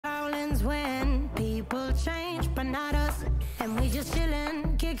happens when people change, but not us. And we just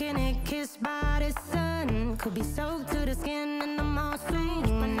chillin', kicking it, kissed by the sun. Could be soaked to the skin and the moss strange,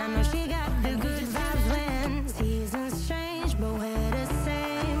 but I know she got the good vibes when seasons change, but we're the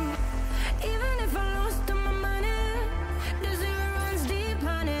same. Even if I lost all my money, the zero runs deep,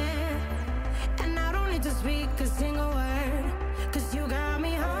 honey. And I don't need to speak a single word, 'cause you got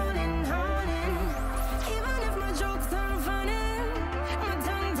me holding, holding. Even if my jokes aren't funny, my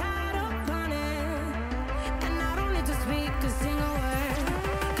tongue tied up on it. And I don't need to speak a single word,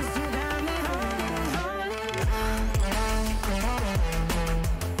 'cause you got me holding, holding.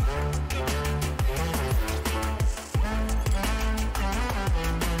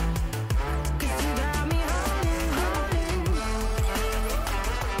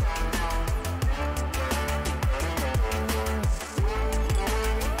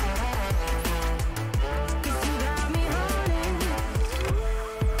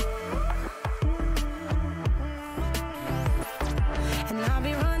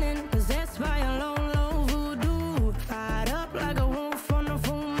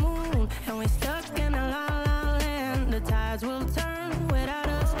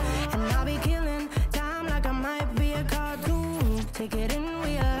 Take it in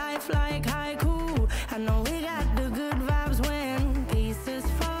real life like haiku. I know we got the good vibes when pieces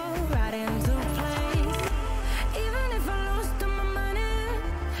fall right into place. Even if I lost all my money,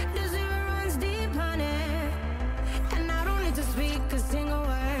 the zero runs deep, honey. And I don't need to speak a single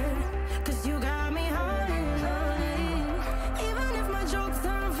word, 'cause you got me holding, holding. Even if my jokes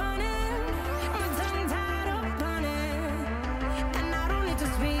aren't funny, my tongue tied up on it. And I don't need to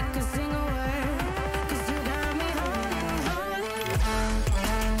speak a single word, 'cause you got me holding, holding.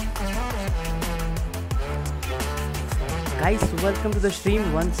 Guys, welcome to the stream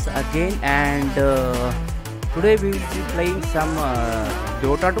once again, and today we will be playing some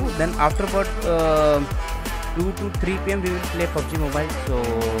Dota 2. Then after about 2 to 3 p.m. we will play PUBG Mobile. So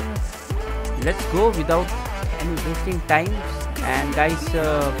let's go without any wasting time. And guys,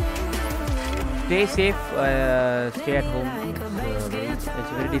 stay safe, stay at home. It's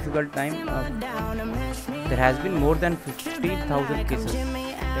a very difficult time. There has been more than 15,000 cases,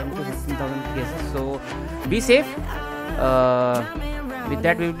 10 to 15,000 cases. So be safe. With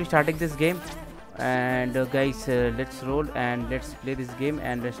that we will be starting this game, and guys, let's roll and let's play this game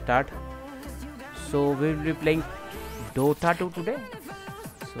and let's start. So we will be playing Dota 2 today.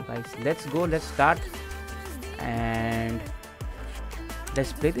 So guys, let's go, let's start and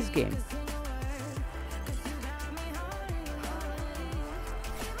let's play this game.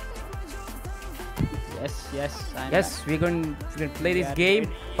 Yes, we're going to play this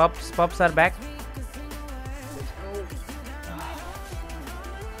game. PUBS are back.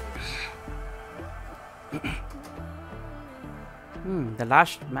 The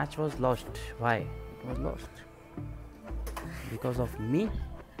last match was lost. Why it was lost? Because of me?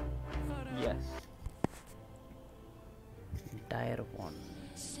 Yes. Entire one.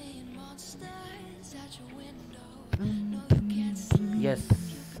 Yes,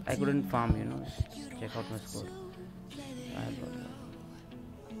 I couldn't farm, you know. Check out my score. I got it.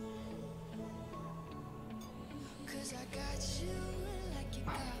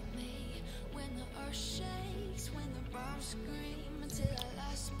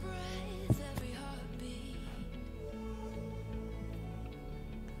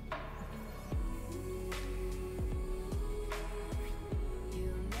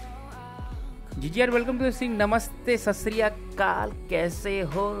 Redgear, welcome to the stream. नमस्ते, सत श्री अकाल, कैसे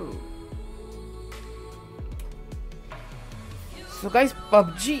हो? So guys,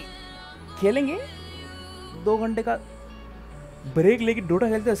 PUBG खेलेंगे 2 घंटे का break लेके Dota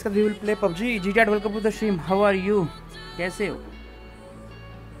खेलते हैं, उसके बाद we will play PUBG. Redgear, welcome to the stream. How are you? कैसे हो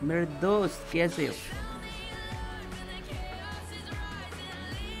मेरे दोस्त, कैसे हो?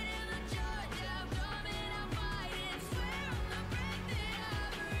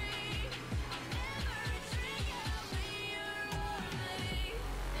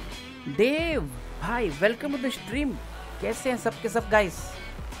 देव भाई, वेलकम टू द स्ट्रीम. कैसे हैं सबके सब guys?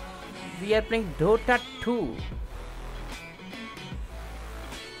 We are playing Dota 2.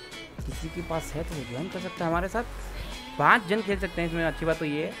 किसी के पास है तो ज्वाइन कर सकता है हमारे साथ. 5 जन खेल सकते हैं इसमें. अच्छी बात तो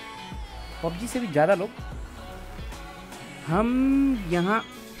ये है, पबजी से भी ज़्यादा लोग हम यहाँ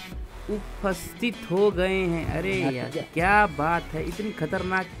उपस्थित हो गए हैं. अरे यार क्या बात है, इतनी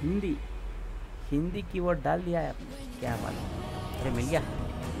खतरनाक हिंदी कीवर्ड डाल दिया है आपने, क्या बात है. अरे मिल गया.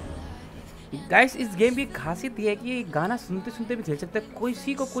 गाइस, इस गेम की खासियत ये है कि ये गाना सुनते सुनते भी खेल सकते हैं,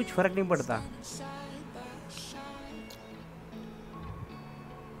 किसी को कुछ फर्क नहीं पड़ता.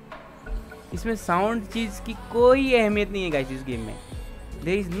 इसमें साउंड चीज की कोई अहमियत नहीं है गाइस इस गेम में.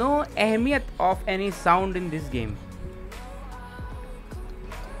 There is no अहमियत of any sound in this game.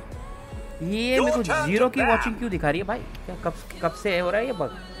 ये मेरे को 0 की वॉचिंग क्यों दिखा रही है भाई? क्या कब से हो रहा है ये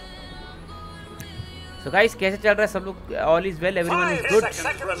बग? So guys, कैसे चल रहा है सब लोग? All is well, everyone is good.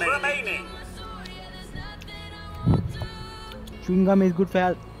 Chewing gum is good for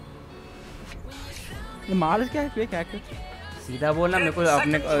health. ये मार्स क्या है? फेक हैकर सीधा बोलना, मेरे को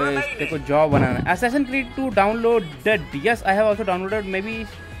अपने तेरे को जॉब बनाना है. Assassin's Creed 2 downloaded. Yes, I have also downloaded. Maybe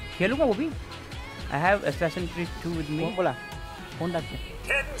खेलूंगा वो भी. I have Assassin's Creed 2 with me. कौन बोला? कौन डाल के?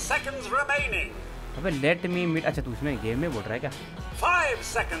 10 seconds remaining. अबे let me meet. अच्छा तू इसमें गेम में बोल रहा है क्या? 5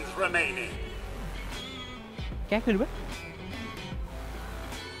 seconds remaining. क्या खेल बे?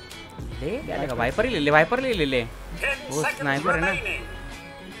 ले क्या लेगा? वाइपर ही ले ले. वाइपर ले ले. 10 वो seconds स्नाइपर है ना? remaining.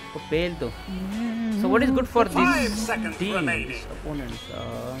 तो पेल तो. So what is good for 5 this seconds team? remaining. Opponents.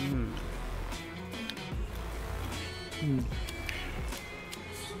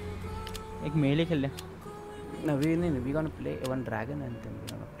 एक मेले खेल ले. No, we gonna play one dragon and then we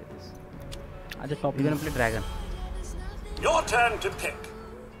gonna play this. अच्छा top We gonna play dragon. Your turn to pick.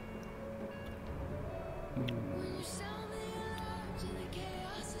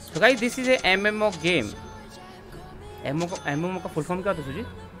 So guys, this is a MMO game. MMO का full form क्या होता है Sujit?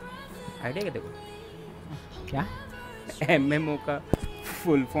 Idea क्या देखो? क्या? MMO का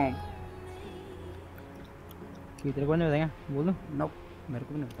full form. तेरे को नहीं बताएगा? बोल दो. नो, मेरे को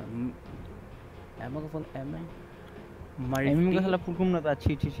भी नहीं पता. MMO का फुल एमएम का साला फुल फॉर्म ना था.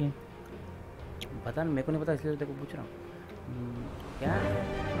 अच्छी. पता नहीं, मेरे को नहीं पता इसलिए तेरे को पूछ रहा हूँ. क्या?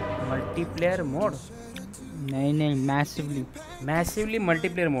 Multiplayer mode? नहीं मैसिवली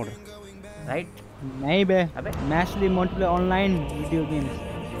मल्टीप्लेयर मोड, राइट? नहीं बे. अबे massively multiplayer online video games.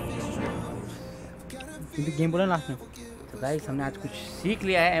 ये गेम बोला लास्ट में. तो गाइस हमने आज कुछ सीख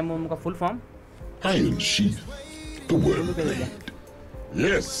लिया है. MMO का full form. Iron Sheath. The word.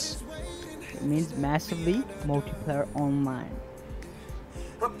 Yes. It means massively multiplayer online.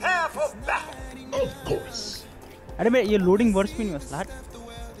 Prepare for battle. Of course. अरे मैं ये लोडिंग वर्ड्स भी नहीं हुआ स्लैट.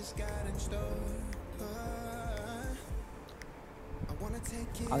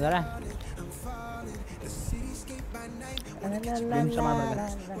 अगर है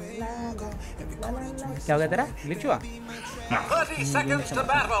क्या हो गया तेरा? ग्लिच हुआ? 30 seconds to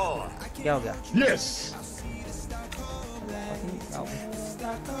battle. क्या हो गया? Yes.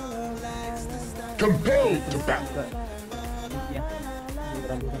 Compelled to battle.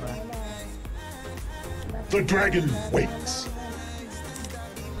 The dragon waits.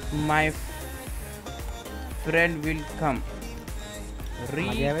 My friend will come.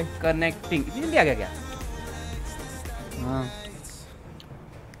 Reconnecting. इतनी जल्दी आ गया क्या? हाँ.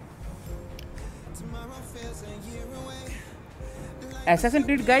 Assassin's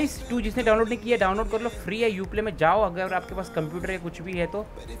Creed guys 2 जिसने डाउनलोड नहीं किया डाउनलोड कर लो, फ्री है. यूप्ले में जाओ. अगर आपके पास कंप्यूटर या कुछ भी है तो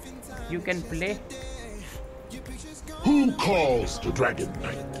you can play. Who calls the dragon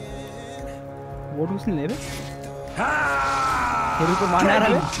knight? वो उसने ले बे. तेरे को मारना है.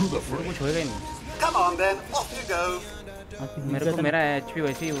 To the fray. कुछ होएगा ही नहीं. Come on then, off you go. मेरा HP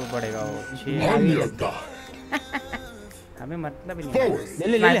वैसे ही वो बढ़ेगा. वो On your guard. हमें मतलब ही नहीं. Forward.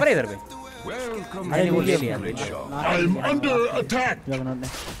 ले स्नाइपर है इधर पे. अरे वो ले लिया. I'm under attack. जगन्नाथ ने.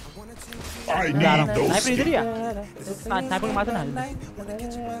 I जा रहा need हूँ. those स्नाइपर इधर ही है. skills. स्नाइपर को मारता ना.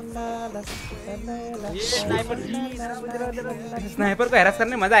 स्नाइपर को हैरास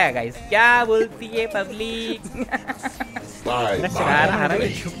करने मजा आया गाइस. क्या बोलती है पब्लिक? By हरा के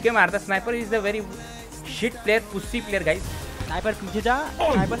छुप के मारता. Sniper is a very shit player, pussy player guys. Sniper पीछे जा.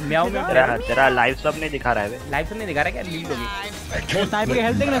 स्नाइपर म्याऊ म्याऊ. तेरा लाइव सब नहीं दिखा रहा है बे. लाइव से नहीं दिखा रहा क्या? लीड होगी. स्नाइपर की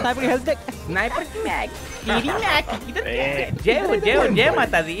हेल्थ देख ना. स्नाइपर की हेल्थ देख. स्नाइपर की मैक तेरी मैक किधर? जय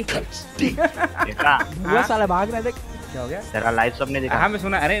माता दी. देखा? वो साला भाग रहा है देख. क्या हो गया? तेरा लाइव सब नहीं दिखा. हाँ मैं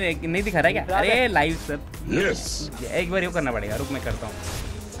सुना. अरे नहीं दिखा रहा क्या? अरे लाइव सर. Yes. एक बार ये करना पड़ेगा. रुक मैं करता हूँ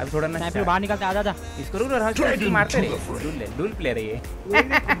अभी थोड़ा ना. स्नाइपर बाहर निकलते. आ जा. इसको रुक रहा है. मारते रहे. डूल प्लेयर है ये. वो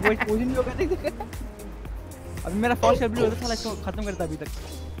पोजीशन भी होगा. देख. अभी मेरा फर्स्ट एब्लिटी होता था. इसको खत्म करता अभी तक.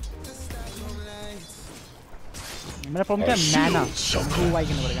 मेरा प्रॉब्लम क्या? मैना 2 वाई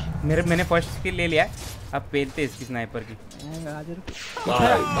करना पड़ेगा. मैंने फर्स्ट स्किल ले लिया. अब पेलते इसकी स्नाइपर की.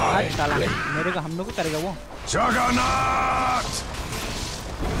 साला मेरे को हम लोग को करेगा वो. Juggernaut.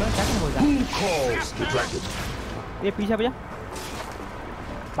 क्या बोल रहा Who calls the dragon? ये पीछे भैया.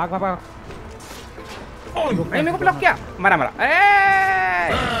 भाग. On नहीं मेरे को ब्लॉक किया. मारा.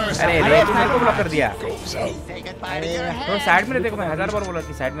 अरे स्नाइपर को ब्लॉक कर दिया. goes out. तो साइड में रहते को मैं 1000 बार बोला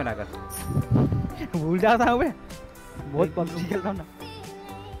कि साइड में रखा. भूल जाता हूँ मैं. बहुत पबजी खेलता हूँ ना.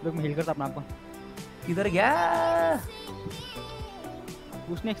 लोग मैं हिल करता अपना आपको. किधर गया?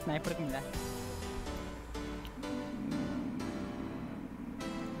 उसने एक स्नाइपर को मिला है.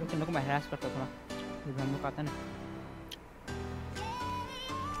 तुम लोग को मैं हरास करता थोड़ा, ये हम लोग आता ना।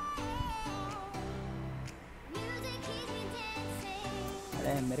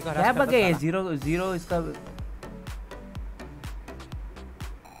 अरे मेरे को हरास क्या करता बगे साला। 0 इसका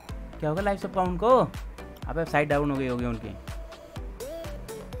क्या होगा लाइव सब काउंट को? अबे साइड डाउन हो गई होगी उनकी।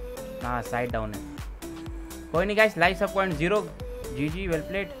 हाँ साइड डाउन है। कोई नहीं गाइस, लाइव सब पॉइंट 0 जी वेल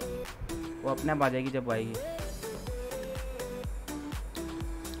प्लेड। वो अपने आप आ जाएगी जब आएगी।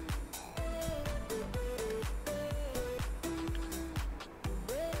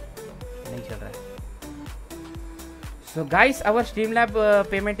 नहीं चल रहा है। So guys, our Streamlab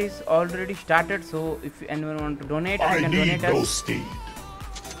payment is already started. So if anyone want to donate, you I can need donate no us. steed.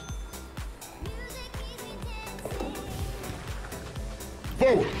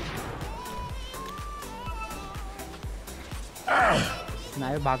 Forward.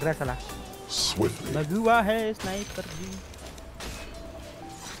 Sniper भाग रहा है साला। Swiftly. लगा है sniper ji.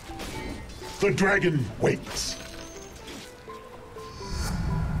 The dragon waits.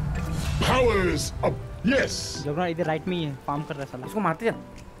 Powers up. Yes. जगना इधर right में ही है, फार्म कर रहा है साला। इसको मारते जा,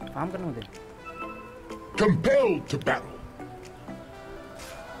 काम करने होते। Compelled to battle.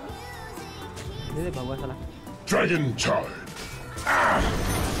 दे दे भगवा साला। Dragon charge.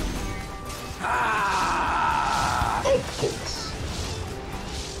 Of course.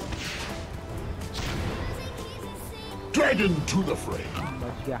 Dragon to the fray.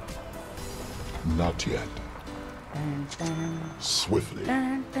 बच गया। Not yet. Swiftly.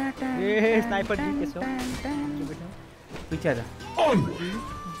 ये स्नाइपर जी कैसे हो? पीछे आ जा। Onward.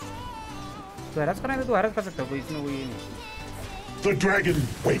 तो हरास करना है तो हरास कर सकता है, कोई इसमें कोई ये नहीं। The dragon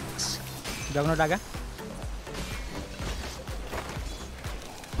waits. जगना Daga.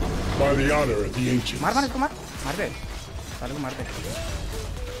 By the honor of the ancients. मार इसको मार दे, साले को मार दे।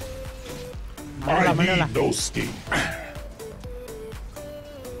 I need no steed.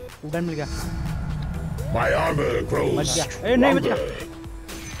 उड़न मिल गया। My armor grows बच गया। ए नहीं बच गया। stronger.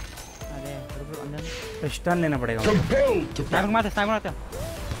 अरे रुको अंदर। स्टन लेना पड़ेगा। Compelled to sniper battle. मारते, स्नाइपर मारते।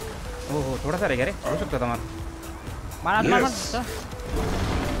 ओहो थोड़ा सा रह गया रे, हो सकता था मार। मार Yes. मार। मार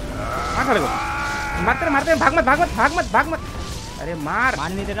साले को। मारते भाग मत। अरे मार। मार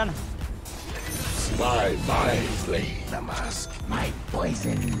नहीं दे रहा ना। My blade.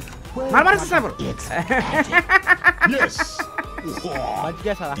 मार स्नाइपर। Yes. बच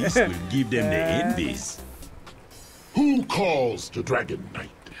गया साला। This will give them the envies. Who calls to Dragon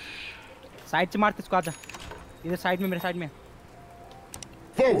Knight? Side से मारते इसको, आजा। इधर साइड में, मेरे साइड में।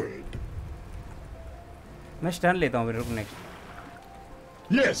 Forward. मैं स्टन लेता हूँ फिर, रुक next.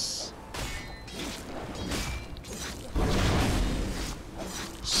 Yes.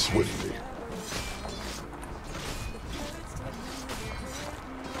 Swiftly.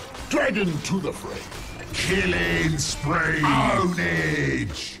 Dragon to the fray. Killing spree.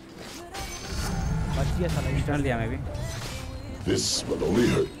 Ownage. बच गया साला। स्टन लिया मैं भी। This will only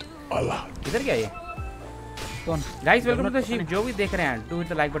hurt a lot. इधर क्या है ये? कौन? Guys welcome to the sheep. जो भी देख रहे हैं, do hit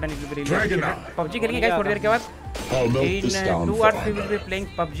the like button if you really Dragon like. Eye. PUBG खेलेंगे गाइस थोड़ी देर के बाद। I'll melt in this down 2 for hours we will be honor. Playing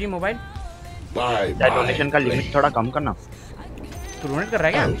PUBG mobile. By क्या my डोनेशन का लिमिट blade. थोड़ा कम करना। तू donate कर रहा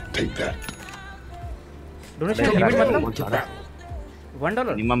है क्या? I'll take that. डोनेशन मेरा लिमिट तो मतलब बहुत ज्यादा है।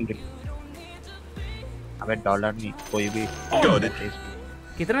 $1। मिनिमम। अबे डॉलर नहीं, कोई भी। Got it.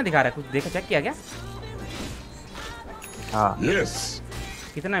 कितना दिखा रहा है? कुछ देखा, चेक किया क्या? हाँ Yes.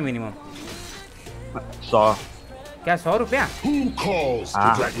 कितना मिनिमम? 100। क्या 100 रुपया? Who calls to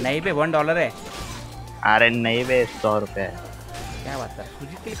Ah. Dragon? नहीं बे $1 है। अरे नहीं बे, 100 रुपए। क्या बात कर?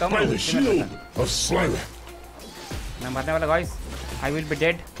 तुझे के लिए कम By है। the shield of Slayer. मैं मरने वाला guys. I will be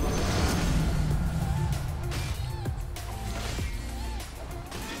dead.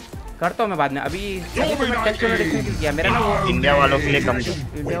 करता हूँ मैं बाद में। अभी अभी तो मैं टेक्स्ट वाला देखने के लिए किया। मेरा ना वो इंडिया वालों के लिए कम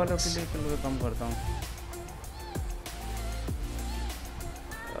कर। इंडिया वालों के लिए चलो कम करता हूँ।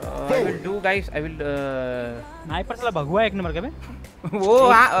 I will do guys, I will sniper साला भगवा एक नंबर का बे। वो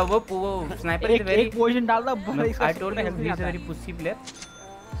हाँ वो स्नाइपर इज वेरी एक पोजीशन डाल दो। I told you he is a very pussy player.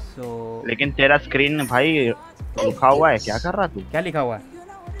 सो लेकिन तेरा स्क्रीन भाई रुका हुआ है, क्या कर रहा तू? क्या लिखा हुआ है?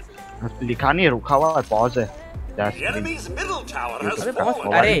 लिखा नहीं, रुका हुआ है, पॉज है। The enemy's middle tower has अरे बहुत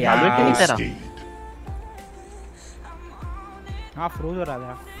fallen. अरे चालू है कि नहीं यार तेरा? Steed. हां फ्रोज हो रहा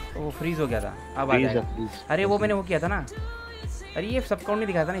था। वो फ्रीज हो गया था। अब आ Please, जाएगा। please. अरे वो मैंने वो किया था ना। अरे ये सब काउंट नहीं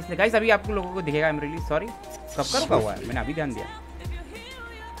दिखा था ना, इसलिए गाइस अभी आपको लोगों को दिखेगा। I am really sorry. कब का रुका हुआ है? मैंने अभी ध्यान दिया।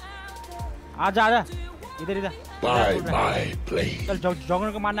 आजा आजा इधर इधर। By my blade. चल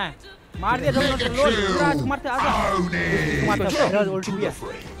जॉगनर को मारना है। मार दिया जॉगनर को। लोड पूरा मारते आजा। मारते मेरा उल्टी भी है।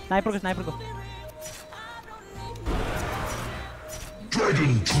 स्नाइपर को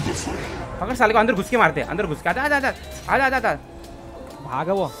Dragon to the fray. पकड़ साले को, अंदर घुस के मारते हैं। अंदर घुस के आजा आजा आजा आजा आजा आजा।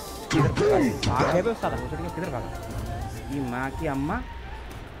 भागा वो भाग गया बे साला किधर भागा ये माँ की अम्मा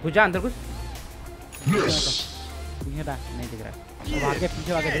घुस जा अंदर घुस नहीं था नहीं दिख रहा भाग गया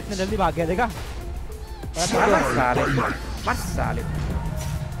पीछे भाग गया इतने जल्दी भाग गया देखा मर साले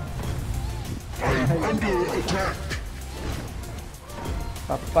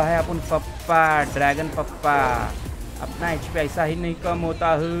पप्पा है अपन पप्पा ड्रैगन पप्पा अपना एचपी ऐसा ही नहीं कम होता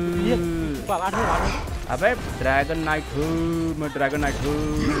है अबे ड्रैगन नाइट हूँ मैं ड्रैगन नाइट हूँ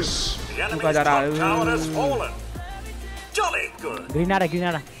The जा रहा enemy's top tower has है fallen. Jolly good. ग्रीन आ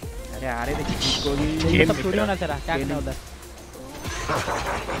रहा अरे आ रहे देखिए को ये सब चोरी होना तेरा क्या करना उधर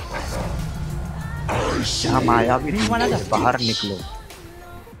यहाँ माया भी बाहर निकलो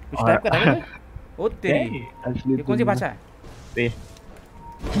कुछ टाइप कर रहा है ओ तेरी ये कौन सी भाषा है पे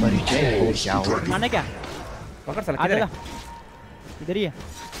परिचय हो जाओ माने क्या पकड़ साला आ किधर जा है इधर ही है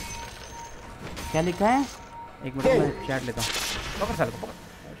क्या लिखा है एक मिनट में चैट लेता हूँ पकड़ साला को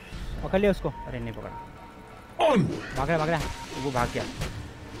पकड़ पकड़ लिया उसको अरे नहीं पकड़ा भाग रहा है वो भाग गया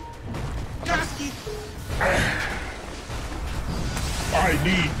I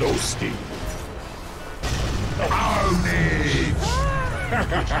need no steam.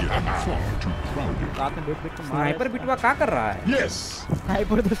 रात में बैठ के मार स्नाइपर बिटवा क्या कर रहा है Yes.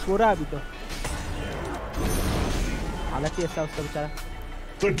 स्नाइपर तो सो रहा है अभी तो हालत ही ऐसा उसका बेचारा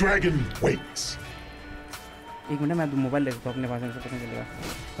The dragon waits. एक मिनट मैं मोबाइल लेता हूँ अपने पास में पता नहीं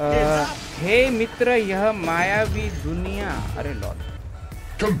चलेगा हे मित्र यह मायावी दुनिया अरे लॉर्ड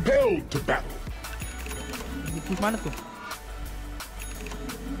Compelled to battle. कुछ मानो तू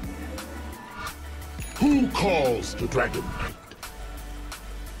Who calls the dragon knight?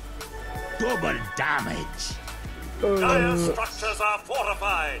 Double damage. Dire structures are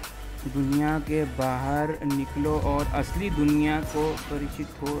fortified. दुनिया के बाहर निकलो और असली दुनिया को परिचित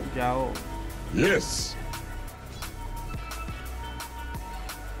हो जाओ Yes.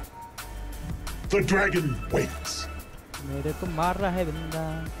 The dragon waits. मेरे को मार रहा है बंदा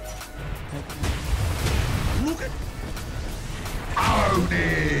Look at Iron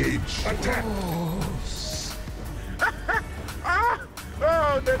Age. Attack.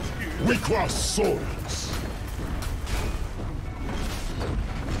 Oh, that's cute. We cross swords.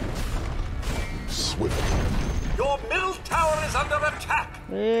 Swift. Your middle tower is under attack.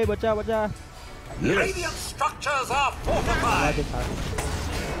 ए बचा Yes. Radiant structures are fortified.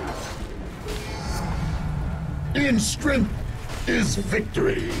 In strength is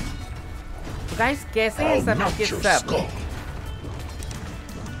victory. तो guys कैसे हैं I'll सब knock के your सब skull.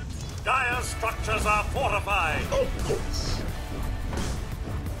 Dire structures are fortified. Of course.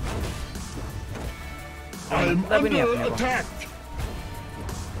 I'm तभी नहीं under अपने को। attack.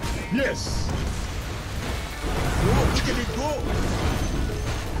 Yes.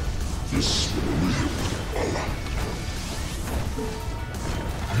 This will wield a lot.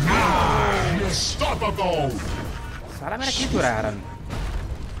 Unstoppable. साला मेरा क्यों हो रहा है हरन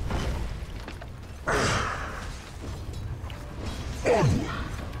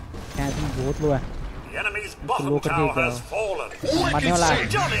तुम बहुत लो है The enemy's look bottom at tower it, has fallen. मरने वाला है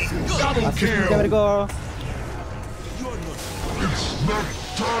Jolly good. Double मेरे kill. को It's not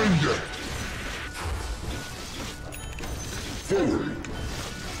time yet. Forward.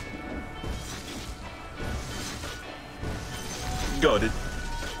 Got it.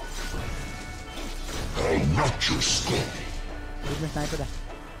 I'll knock your skull. इसमें स्नाइपर है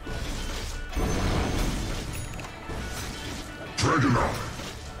Dragon Eye.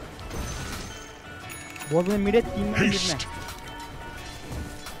 बहुत में मिडे 3 मिनट में Haste.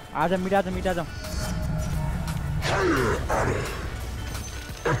 आजा मिड आजा Higher honor.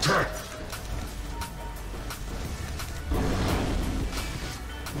 Attack.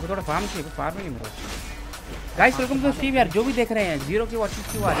 मुझे थोड़ा फार्म चाहिए फार्म नहीं मेरा गाइस वेलकम टू स्ट्रीम यार जो भी देख रहे हैं जीरो की वॉचिंग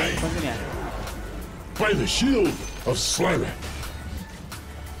क्यों आ रही है समझ नहीं आ रहा By the shield of Slavic.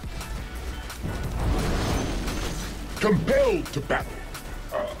 Compelled to battle.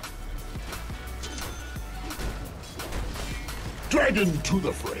 Dragon to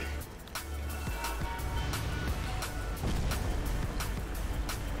the fray.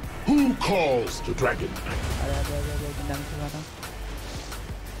 Who calls the dragon knight?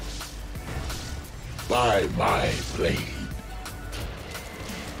 By my blade.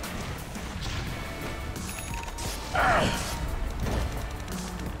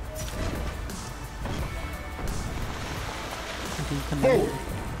 Forward.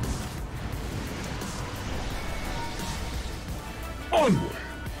 Onward.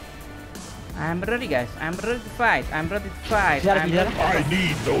 I'm ready guys I'm ready to fight I'm ready to fight यार, I'm यार। ready I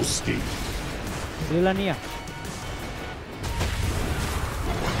need no steam. ड्रिला नहीं है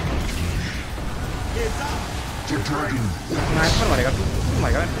the dragon. Sniper मारेगा तू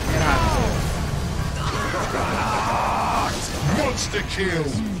मारेगा मेरा हाथ Monster kill.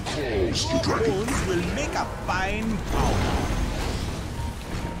 Calls the dragon. Bones will make a fine powder.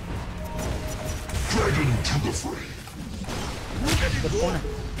 Dragon to the fray. कौन है?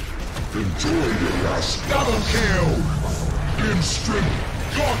 Enjoy your last double kill. Instant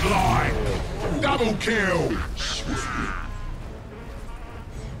godlike. Double kill. Swiftly.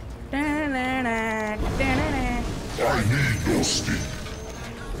 I need no speed.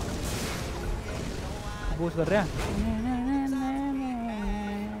 Boost कर रहे हैं?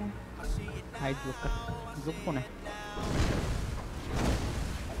 हाइड ब्लॉक कर। Block कौन है?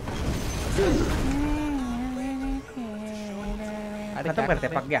 अरे खत्म करते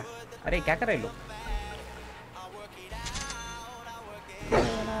पक गया अरे क्या कर रहे लोग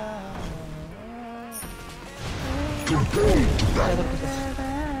Compelled to battle.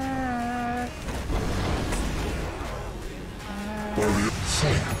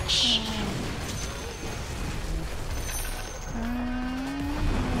 Thanks.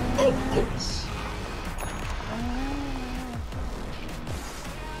 Of course.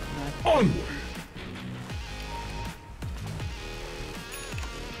 Onward.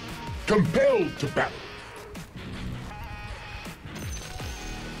 Compelled to battle.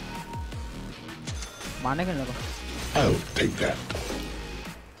 मारने के लगा। I'll take that.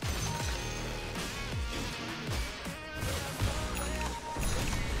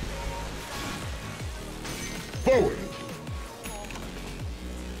 Forward.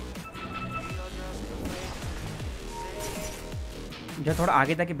 जो थोड़ा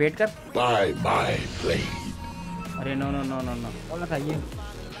आगे जाके बैठ कर By my blade. अरे no no no no no बोलना था ये।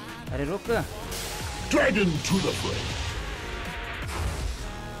 अरे रुक Dragon to the fray.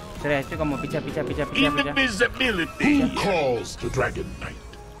 तेरे ऐसे कम पीछे पीछे पीछे पीछे पीछे Invisibility. Who calls the Dragon Knight?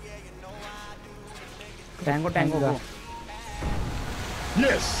 Tango tango को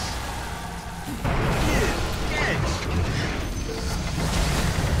Yes.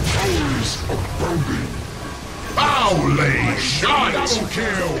 Hours abounding. Owlay shot. Double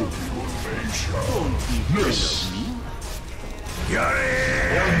kill. Yes.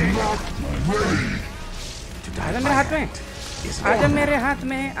 I'm not ready. आजा मेरे हाथ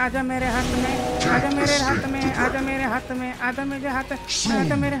में आजा मेरे हाथ में आजा मेरे हाथ में आजा मेरे हाथ में आजा मेरे हाथ में आजा मेरे हाथ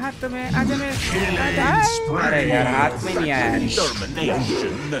आजा मेरे हाथ में आजा मेरे अरे यार हाथ में नहीं आया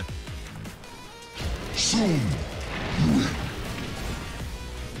Domination. Soon.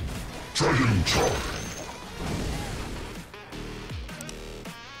 Dragon Talk.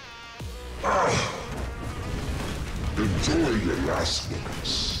 Enjoy your last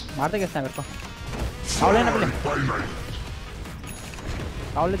moments. मारते कैसे हैं मेरे को? आओ लेना पहले। By night.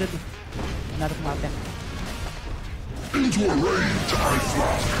 आओ ले जल्दी। ना तो मारते हैं। Into a rage I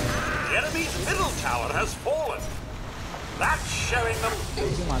fly. The enemy's middle tower has fallen. That's showing them.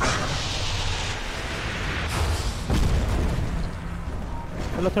 क्यों मारते हैं?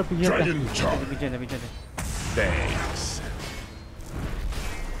 चलो थोड़ा पीछे हटते हैं। Dragon Talk. पीछे से पीछे से Thanks.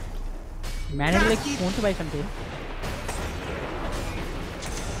 मैंने बोला कि कौन सी बाइक चलती है?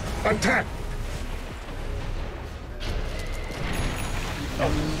 Attack.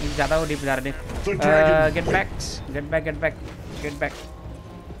 ज़्यादा वो डीप जा रहे get back get back get back get back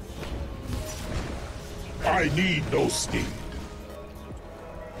I need no speed.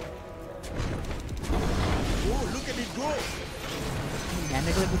 Oh, look at it go.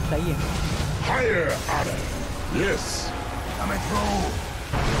 मैंने बोला कुछ सही है। Higher honor. Yes. I'm a pro.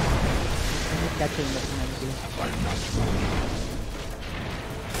 क्या चाहिए मैंने के लिए? I'm not ready.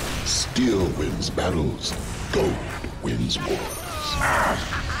 Skill wins battles. Gold wins wars.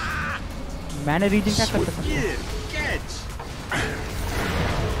 मैंने रीजन क्या कर सकता हूँ? Here, catch.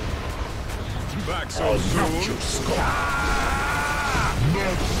 Back so I'll soon. knock your skull.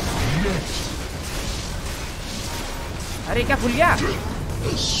 Not yet. अरे क्या भूल गया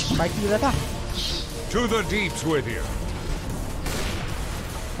बाइक ले रहा था। To the deeps with you.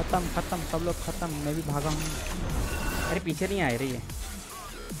 खत्म खत्म सब लोग खत्म। मैं भी भागा हूँ। अरे पीछे नहीं आ रही है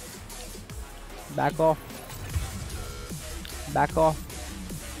back of back of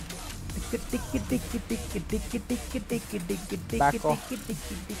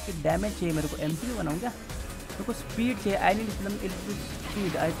damage चाहिए मेरे को। एमपी बनाऊँ क्या? मेरे को स्पीड चाहिए। I need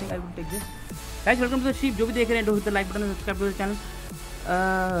speed. I think I will take this. Guys welcome to the stream. जो भी देख रहे हैं do hit the like button subscribe to the channel.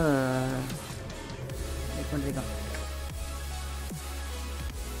 एक मिनट देखा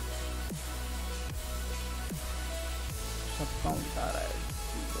सब काउंट आ रहा है।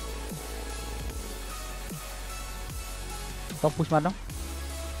 सब पुश मार रहा हूँ।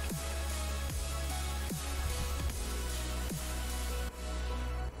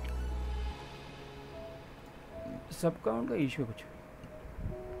 सब काउंट का इशू कुछ.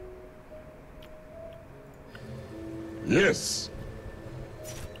 Yes.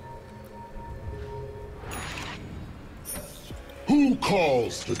 Who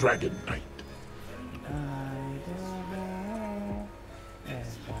calls the Dragon Knight?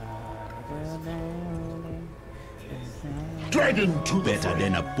 Dragon to the Better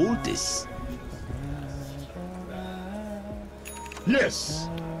than a poultice. Yes.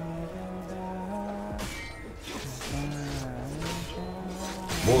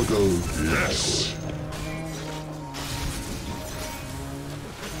 Morgo. Yes.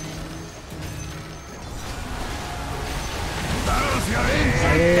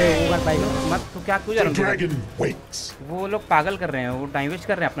 मत तू क्या क्यों जा The रहा है? dragon waits. वो लोग पागल कर रहे हैं, वो टाइम वेस्ट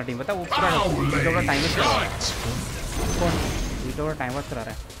कर रहे हैं अपना टीम. बता वो पूरा टाइम वेस्ट कर रहा है. कौन वीटो टाइम वेस्ट करा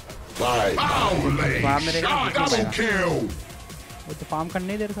रहा है? By double kill. वो तो फार्म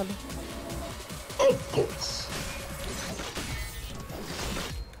करने दे रहे साले. Of course.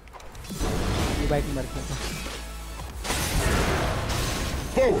 ये बाइक मर गया.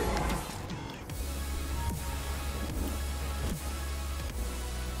 Forward.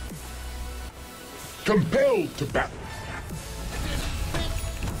 Compelled to battle.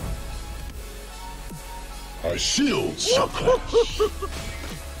 Our shields shall clash.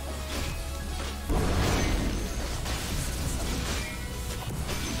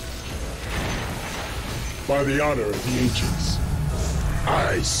 By the honor of the ancients,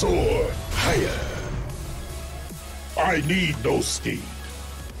 I soar higher. I need no steed.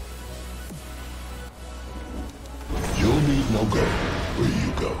 You'll need no go where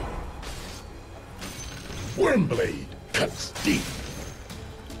you go. Wormblade cuts deep.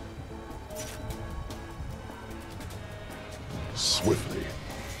 Swiftly.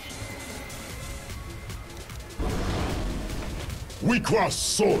 We cross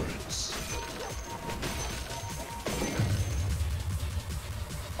swords.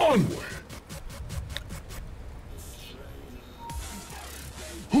 Onward.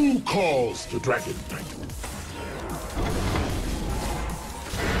 Who calls the Dragon Knight?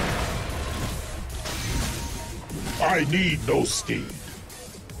 I need no steed.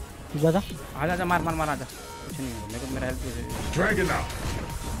 ज्यादा आजा मार आजा. कुछ नहीं है, मेरे को मेरा हेल्प दे. Dragon out.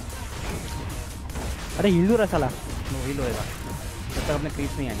 अरे हिल रहा साला. वो हील होएगा जब तक अपने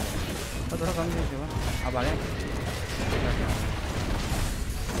क्रीज नहीं आएंगे. और थोड़ा कम दे देगा. अब आ गए.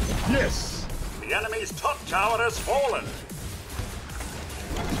 Yes. The enemy's top tower has fallen.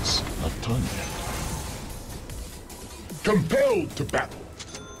 It's a ton. Compelled to battle.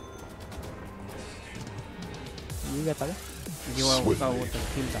 ये क्या था? ये वो था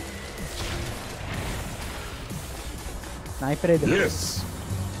हील था. स्नाइपर है इधर. Yes.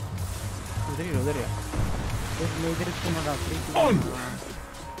 उधर ही मैं इधर इसको मारा. Onward.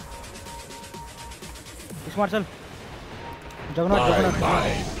 स्मार्ट चल. Jagannath By Jagannath.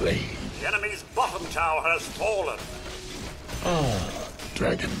 my blade. The enemy's bottom tower has fallen.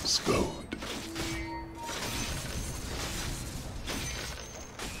 Dragon's goad.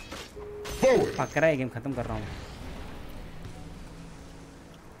 Forward. पकड़ा है, गेम खत्म कर रहा हूँ.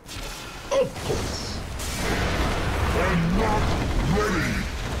 Of course. I'm not ready.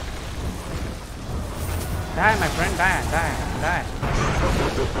 Die my friend, die.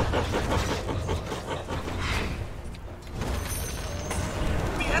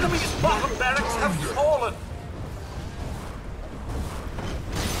 The enemy's bottom barracks have fallen.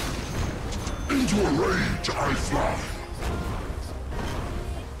 Into a rage I fly.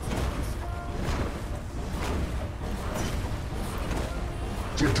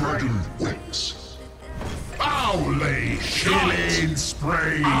 The dragon waits. Owly killing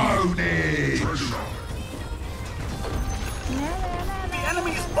spree. Oni. The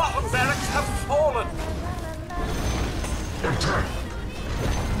enemy's bottom barracks have fallen. Attack.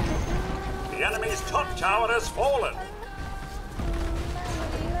 The enemy's top tower has fallen.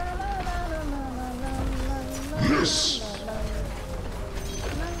 Yes.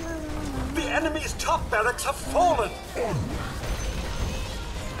 The enemy's top barracks have fallen.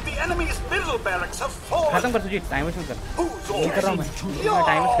 The enemy's middle barracks have fallen. खत्म कर तुझे. Time waste मत कर. Who's कर रहा हूँ मैं.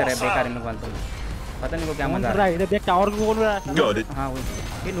 Time waste कर रहा है बेकार इन लोग फालतू में. पता नहीं को क्या मजा आ रहा है. इधर देख टावर को बोल रहा है. Got it. हाँ वही.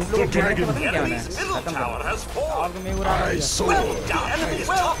 ये नूब लोग को खेलने का पता नहीं The क्या होना enemy's है. middle खत्म tower कर. has tower fallen. को मैं उड़ा रहा I हूँ. soar. The enemy's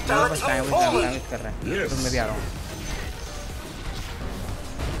top barracks time have waste fallen. कर रहा है. तो मैं भी आ रहा हूँ.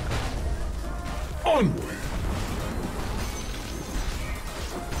 Onward.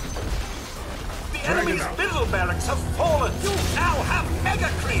 The enemy's middle barracks have fallen. You now have mega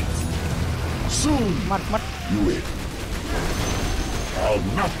creeps. Soon मत you win. I'll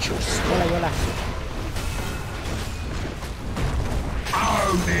not your skull. बोला.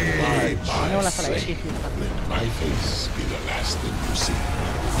 आने वाला साला एक चीज का Let my face be the last thing you see.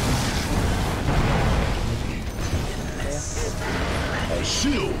 A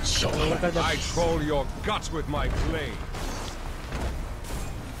shield shall I troll your guts with my blade.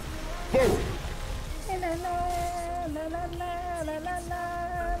 forward.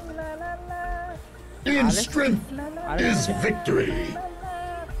 In strength is victory.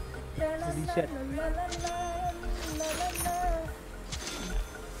 reset.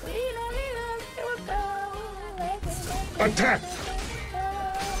 Attack.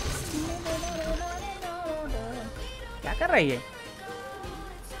 क्या कर रही है?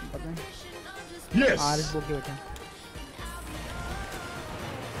 Yes. आरएस बोल के बैठा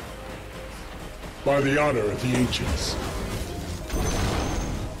By the honor of the ancients.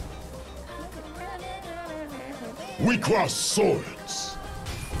 We cross swords.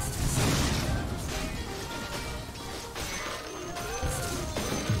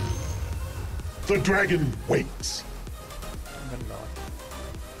 The dragon waits.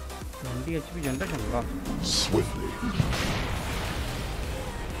 20 HP generation का. Swiftly.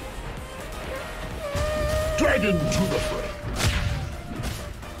 Dragon to the fray.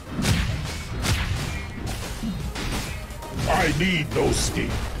 I need no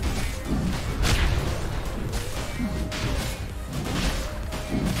steam.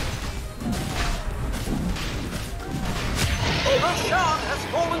 Roshan has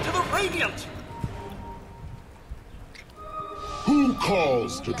fallen to the Radiant. Who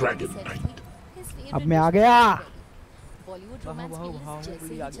calls the Dragon Knight? अब मैं आ गया Bollywood romance series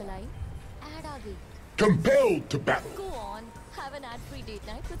जैसे ही चलाई add आ गई Compelled to battle. Go on, have an ad-free date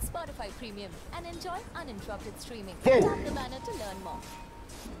night with Spotify Premium and enjoy uninterrupted streaming. Forward. Tap the banner to learn more.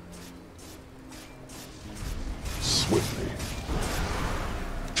 Swiftly.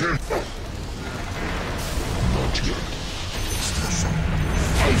 Not yet.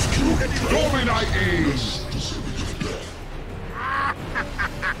 Ice Cube Dominate!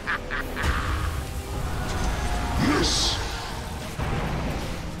 Yes!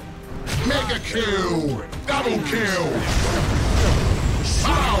 Mega kill! Double kill!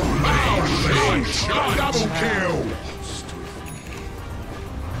 Double kill!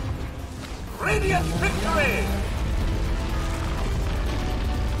 Radiant victory!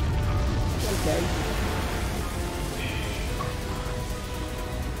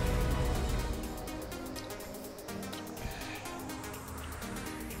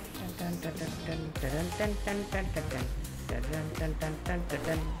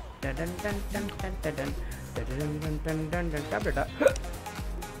 क्या बेटा?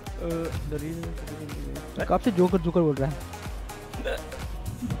 कब से joker joker बोल रहा है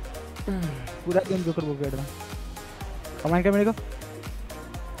पूरा game joker बोल रहा है कमेंट कर मेरे को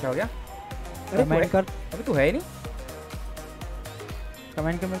क्या हो गया? कमेंट कर अभी तू है ही नहीं.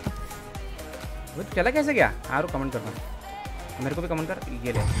 कमेंट कर मेरे को वो तो चला कैसे गया? आरो कमेंट करना. मेरे को भी कमेंट कर.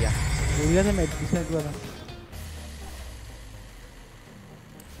 ये ले किया. बोलिया से मैं डिसलाइक हुआ था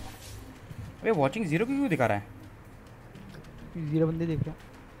अबे वॉचिंग 0 क्यों दिखा रहा है? 0 बंदे देख रहा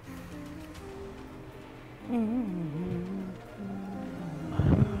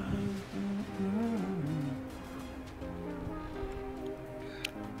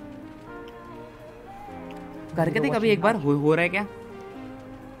करके देख अभी एक बार हो रहा है क्या?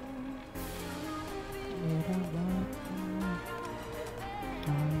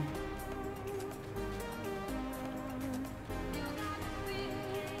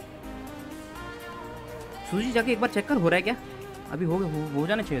 सूजी जाके एक बार चेक कर हो रहा है क्या? अभी हो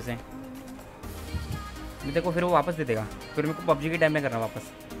जाना चाहिए से. अभी देखो फिर वो वापस दे देगा. फिर मेरे को पबजी के टाइम में करना वापस.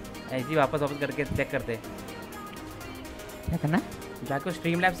 ऐसे ही वापस करके चेक करते. क्या करना? जाके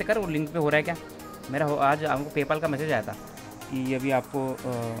स्ट्रीम लैब से कर. वो लिंक पे हो रहा है क्या? मेरा आज हमको पेपाल का मैसेज आया था कि अभी आपको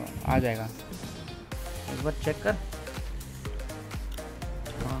आ जाएगा. एक बार चेक कर.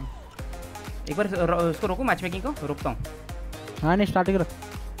 हाँ एक बार उसको रोको. मैच मेकिंग को रोकता हूँ. हाँ नहीं स्टार्ट कर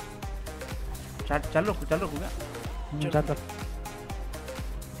चल रुक गया. चल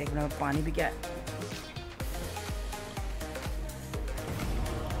एक मिनट पानी भी क्या है.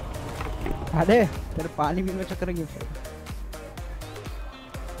 अरे तेरे पानी पीने में चक्कर है game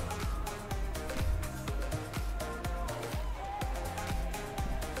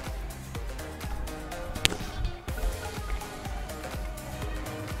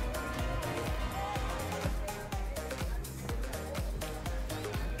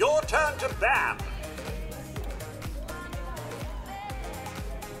Your turn to ban.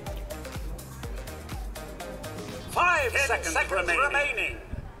 Five seconds remaining.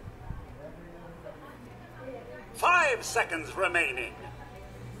 5 seconds remaining.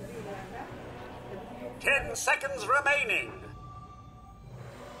 10 seconds remaining.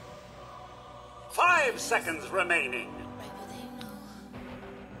 5 seconds remaining.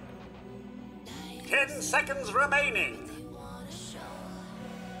 10 seconds remaining.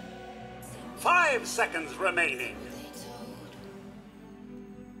 5 seconds remaining.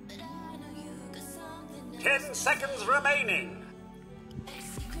 10 seconds remaining.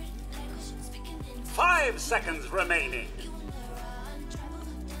 5 seconds remaining.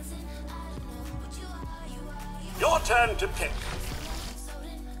 Your turn to pick.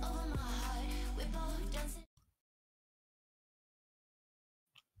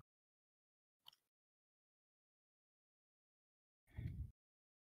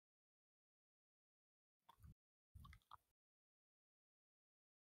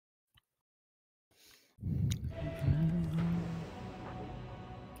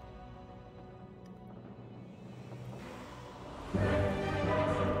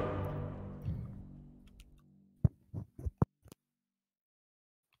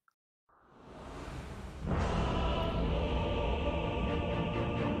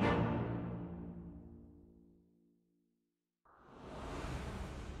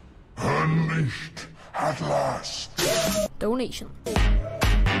 Unleashed at last. Donation.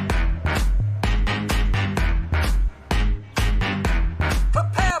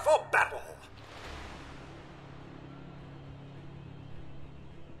 Prepare for battle.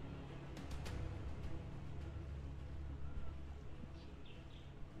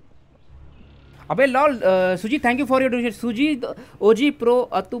 अबे lol Sujit thank you for your donation Sujit OG pro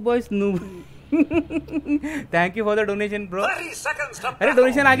अतु boys नू thank you for the donation bro 30 seconds to अरे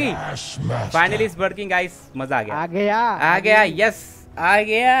donation आ गई Yes, master. Finally is working guys मजा आ गया आ गया yes आ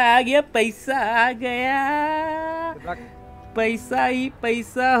गया पैसा आ गया पैसा ही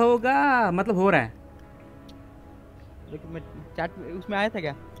पैसा होगा मतलब हो रहा है लेकिन मैं चैट में उसमें आया था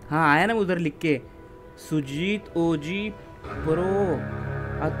क्या हाँ आया ना उधर लिख के सुजीत ओजी pro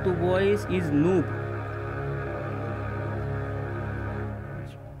अतु boys is noob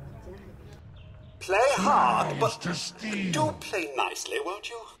play hard, but To steal. do play nicely, won't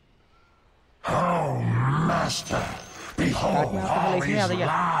you? Oh, master. Behold में आपको all इसमें आ these गया।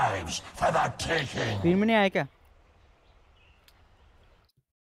 lives for the taking. Screen में नहीं आया क्या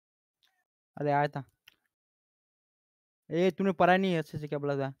अरे आया था ए तूने पढ़ा नहीं अच्छे से क्या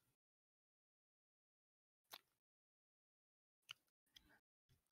बोला था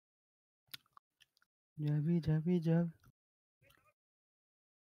जब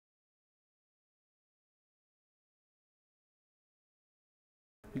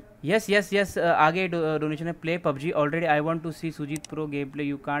यस आगे डोनेशन है play PUBG already I want to C Sujit pro game play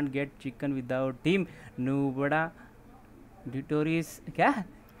you can't get chicken without team नूबड़ा डिटोरिस क्या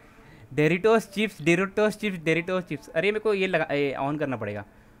डेरिटोस चिप्स अरे मेरे को ये लगा ऑन करना पड़ेगा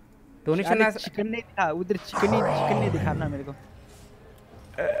डोनेशन चिकन नहीं दिखा उधर चिकन नहीं दिखाना मेरे को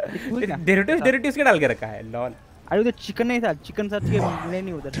डेरिटोस के डाल के रखा है लॉल अरे उधर चिकन नहीं था चिकन सर्च के मिले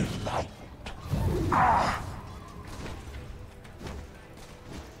नहीं उधर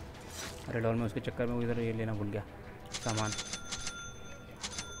अरे लॉल में उसके चक्कर में उधर ये लेना भूल गया सामान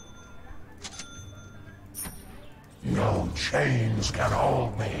No chains can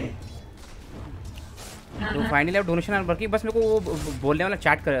hold me. तो फाइनली अब डोनेशन आने बाकी बस मेरे को वो बोलने वाला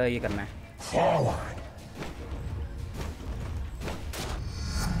चैट कर ये करना है Forward.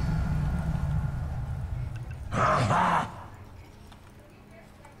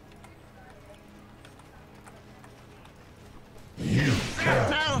 You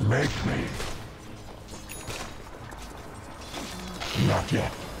can't make me. Not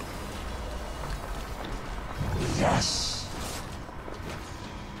yet. Yes.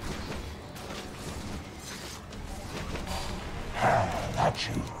 That's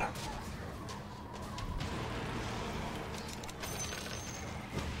you.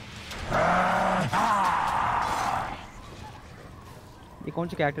 ये कौन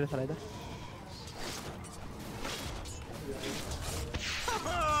सा कैरेक्टर है साला इधर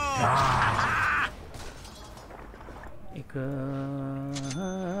एक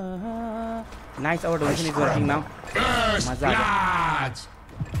nice our donation is working now मजा आ गया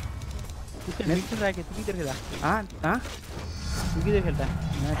तू किधर खेलता है तू किधर खेलता है हाँ तू किधर खेलता है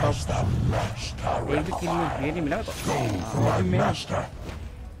मैं टॉप एक भी किल में ये नहीं मिला मेरे को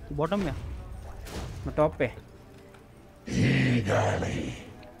तू बॉटम में मैं टॉप पे Eagerly.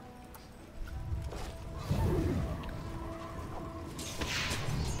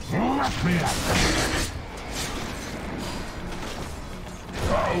 Let me at them.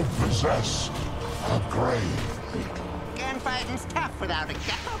 Thou possess a grave beetle. Gunfighting's tough without a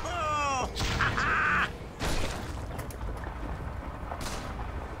gun.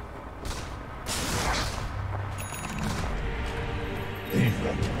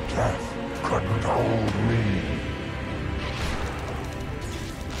 Even death couldn't Follow me.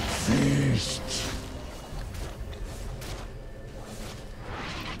 Feast.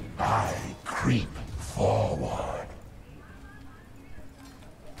 I creep forward.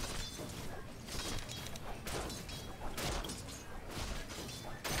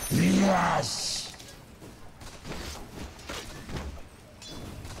 Yes!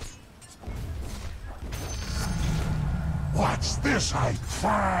 What's this I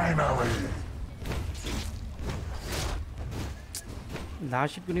finally?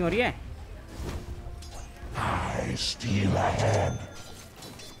 Last ship क्यों नहीं हो रही है? I steal ahead.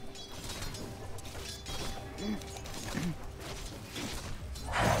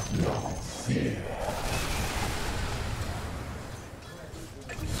 Have no fear.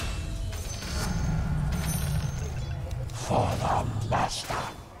 For the master.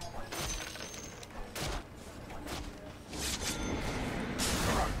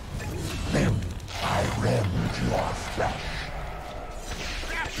 Then I rend your flesh.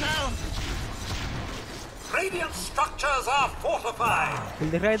 Radiant structures are fortified.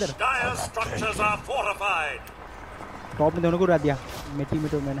 दिख रहा है इधर? Dire structures are fortified. Top में दोनों को उड़ा दिया मिट्टी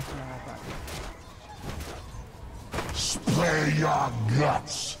मैंने Splay your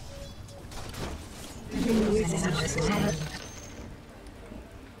guts.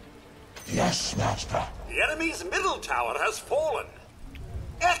 Yes, master. The enemy's middle tower has fallen.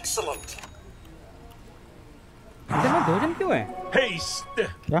 Excellent. Middle में 2 जन क्यों है? Haste!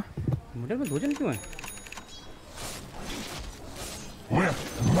 क्या मिडल में 2 जन क्यों है? With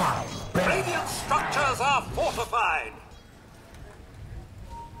my best. Radiant structures are fortified.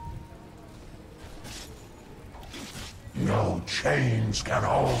 No chains can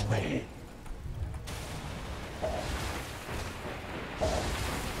hold me.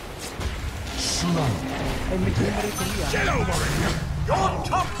 Slow. Get over here. Your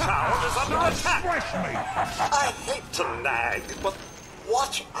top tower is under attack. Fresh me. I hate to nag, but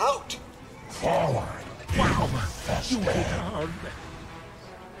watch out. Forward. Wow.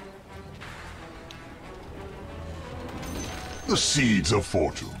 The seeds of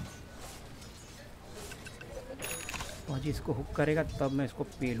fortune. फौजी इसको hook करेगा तब मैं इसको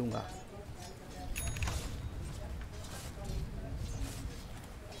पे लूंगा.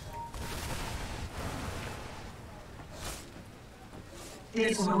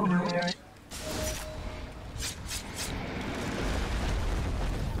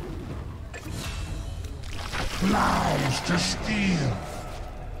 Lies to steal.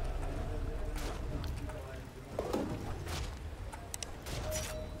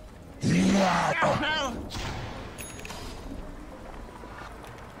 Yeah.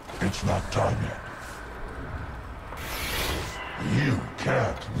 It's not time yet. You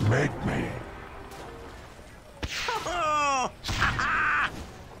can't make me.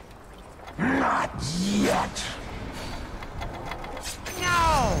 Not yet. No!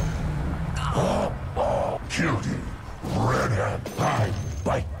 Oh, cutie. Red hand. I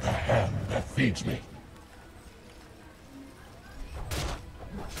bite the hand that feeds me.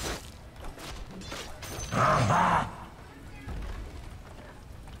 Aha!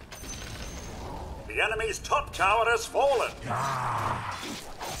 The enemy's top tower has fallen.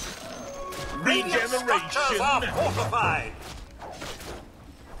 Radiant structures are fortified.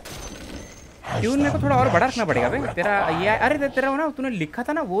 Tune मेरे को थोड़ा और बड़ा रखना पड़ेगा बे. तेरा ये अरे तेरा वो ना तूने लिखा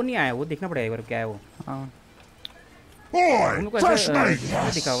था ना वो नहीं आया. वो देखना पड़ेगा एक बार क्या है वो. हाँ उनको ऐसे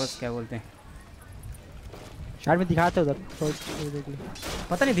दिखा बस क्या बोलते हैं शायद में दिखाया था उधर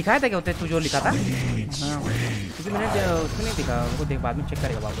पता नहीं दिखाया था क्या होता है तू जो लिखा था. हाँ क्योंकि मैंने उसमें नहीं दिखा. उनको देख बाद में चेक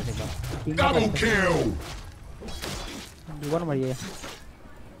करेगा वापस एक बार. वन मरिए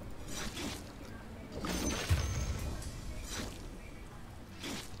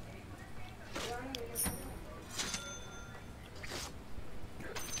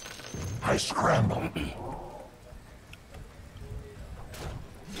I scramble.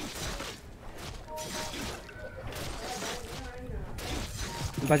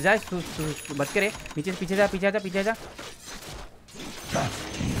 बच जाए बच के रे. नीचे पीछे जा पीछे जा पीछे जा.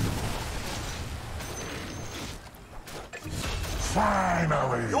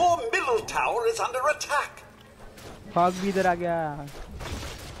 Finally. Your middle tower is under attack. Fog भी इधर आ गया.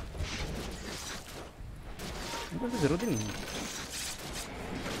 तो जरूरत ही नहीं.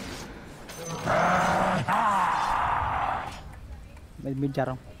 मैं मिट जा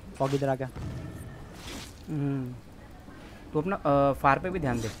रहा हूँ. फॉग इधर आ गया. तो अपना फार पे भी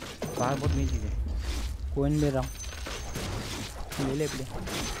ध्यान दे. फार बहुत नई चीज़ है. कोइन ले रहा हूँ. ले ले प्ले.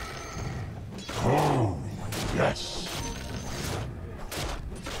 Oh, yes.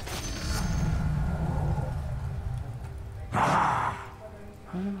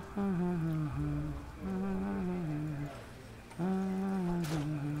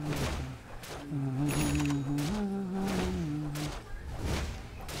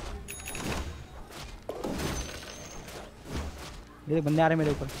 ये बंदे आ रहे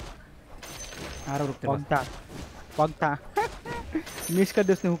मेरे ऊपर। आ रहा, रुक पगता मिस कर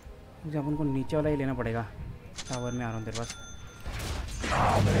दे उसने। मुझे अपन को नीचे वाला ही लेना पड़ेगा। टावर में आ रहा हूँ तेरे पास।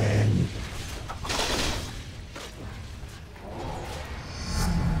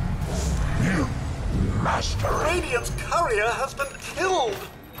 Master, Radiant's courier has been killed.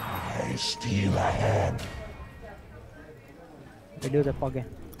 I steal ahead. Video दे पगे।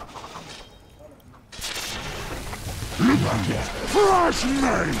 Fresh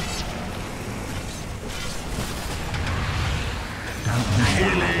meat!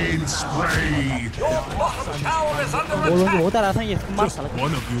 Killing spree! Your bottom tower is under वो लोग attack. होता रहा था ये मार साला।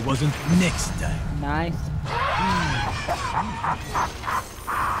 One of you wasn't next time. Nice.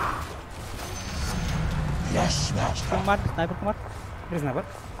 Yes, master. मार स्नाइपर को मार। स्नाइपर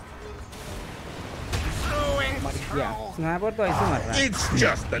मार दिया। स्नाइपर तो ऐसे मार रहा है। It's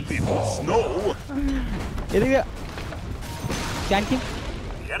just a little snow. ये देखिए। स्टैंकिंग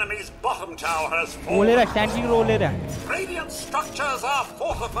The enemy's bottom tower has वो ले रहा है, fallen. स्टैंकिंग रोल ले रहा है। Radiant structures are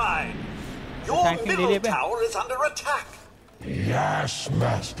fortified. Your Thank you, middle Lily. tower is under attack. Yes,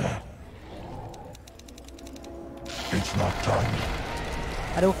 master. It's not done.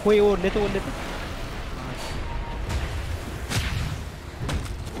 अरे वो कोई और ले तो वो ले तो।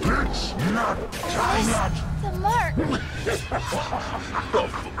 It's not done yet. The mark.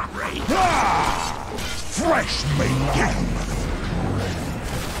 Fresh meat.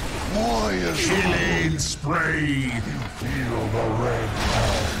 Killing spree. Feel the red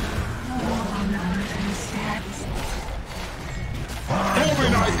tide.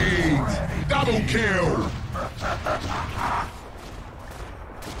 Dominating. Double kill.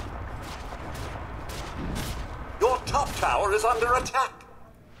 Your top tower is under attack.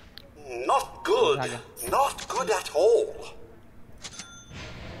 Not good. Not good at all.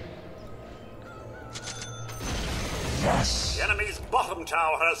 Yes. The enemy's bottom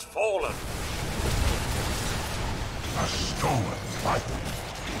tower has fallen. A stolen fight.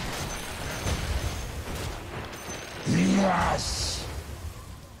 Yes.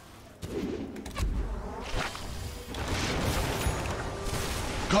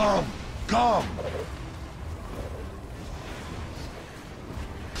 Come.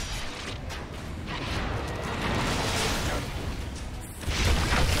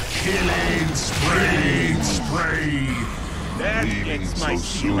 Killing spree. That gets my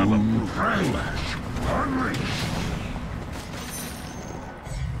seal of approval. Unleash.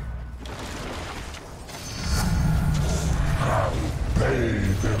 I'll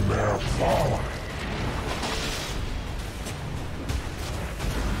bathe in their fallen.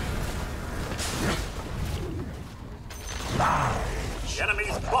 The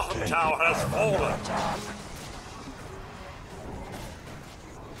enemy's bottom tower has fallen.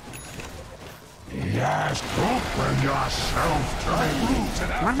 Yes, open yourself to the root.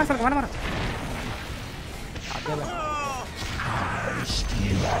 मार I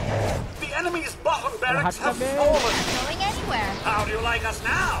steal ahead. The enemy's bottom barracks have Hatta be. fallen. Going anywhere. How do you like us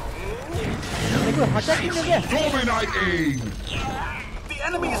now? देखो हटा क्यों नहीं गया? Dominating. The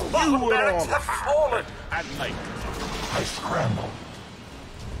enemy's bottom barracks have fallen. At night. I scramble.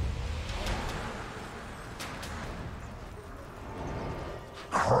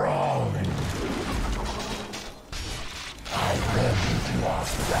 Crawling. I ran into our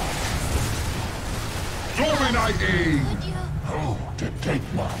flat. Dominating. Would you? Oh, to take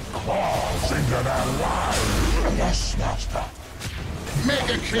my claws into their lives. Yes, master.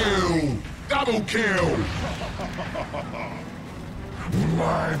 Mega kill. Double kill.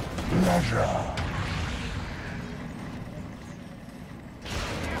 My pleasure.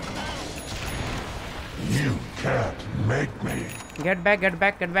 You can't make me. Get back.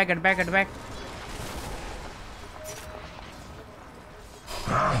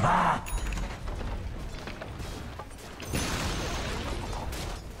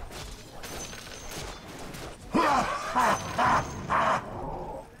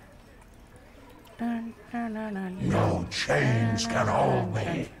 No chains can hold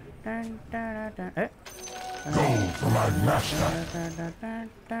me. Go for my master.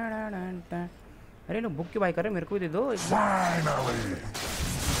 अरे लोग book क्यों bye कर रहे हैं? मेरे को भी दे दो। Finally.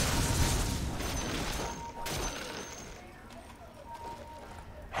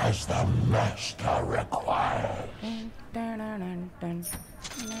 As the master requires. The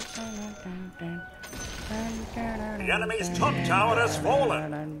enemy's top tower has fallen.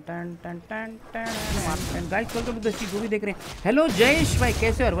 Guys welcome to the stream. वो भी देख रहे हैं। हेलो जयेश भाई,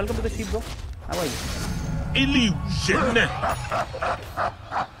 कैसे हो यार? Welcome to the stream bro. How are you? Illusion.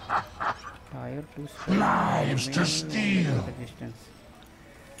 Fire to Lives to steal.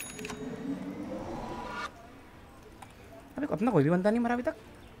 अब अपना कोई भी बंदा नहीं मरा अभी तक।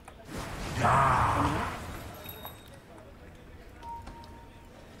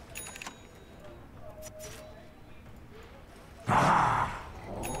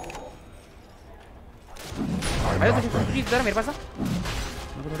 अरे तो इधर मेरे पास आ,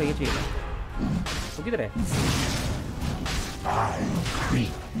 मेरे को थोड़ा ये चाहिए। तो किधर है?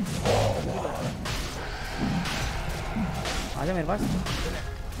 आजा मेरे पास।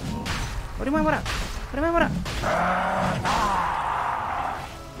 अरे मैं मरा, अरे मैं मरा।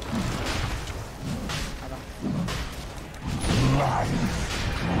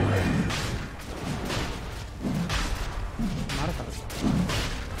 मारो साला।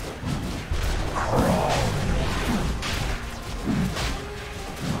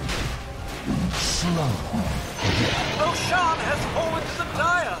 Roshan has fallen to the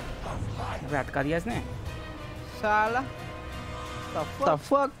dire. अबे अटका दिया इसने। साला the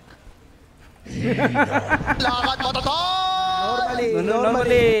fuck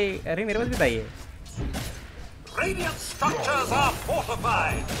नॉर्मली। अरे मेरे पास भी था ये। Radiant structures are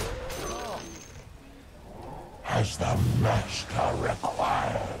fortified. As the master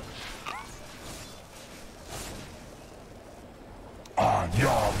requires. On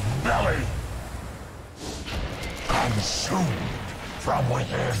your belly. Consumed from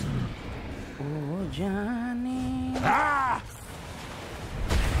within. Oh, Johnny. Ah!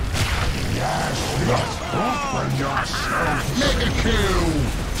 Yes, yes. Open yourself. Make a kill.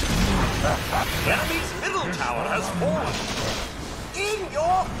 The enemy's middle tower has fallen. In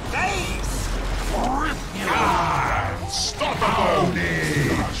your face. Unstoppable.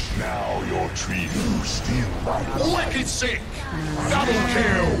 Now your tree will steal my wicked sick. Double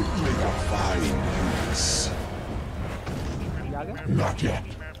kill. Make a fine mess. Not yet.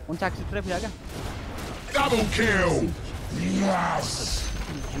 उन चाक की तरफ जाएगा। Double kill. Yes.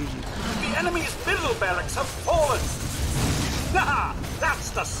 The enemy's middle barracks have fallen. Nah, that's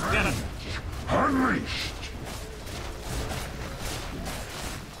the spirit. Unleashed.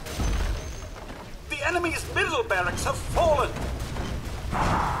 The enemy's middle barracks have fallen.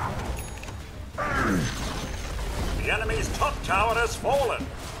 The enemy's top tower has fallen.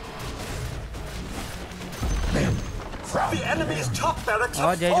 The enemy's top barracks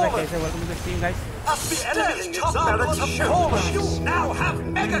have जय भाई fallen. कैसे? Welcome to the stream guys. The enemy's top barracks have fallen. You now have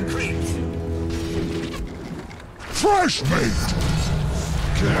mega creeps. Fresh meat.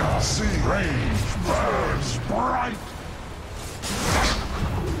 Can see range burns bright.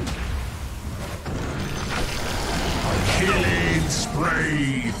 Killing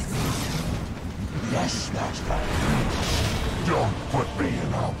spree. Yes, master. Don't put me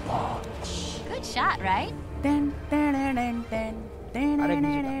in a box. Good shot, right? Double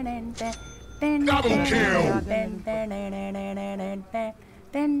kill.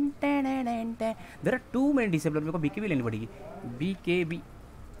 There are too many disabler. मेरे को BKB लेनी पड़ेगी। BKB।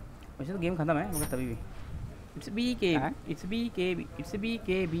 वैसे तो game खत्म है मगर तभी भी। It's BKB. It's BKB. It's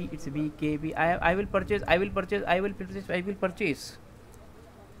BKB. It's BKB. I will purchase. I will purchase. I will purchase. I will purchase.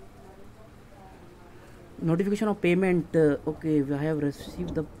 Notification of payment. Okay, I have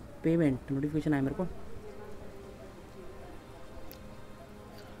received the payment. Notification आया मेरे को।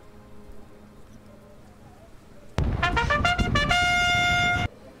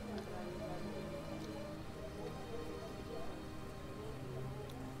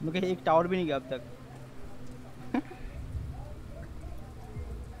 मुझे एक टावर भी नहीं गया अब तक।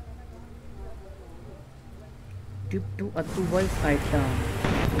 Tip to Atu voice item.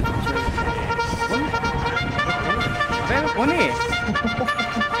 कौन है?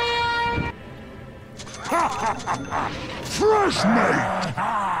 Fresh meat.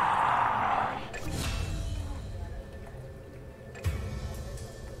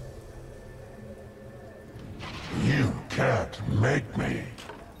 You can't make me.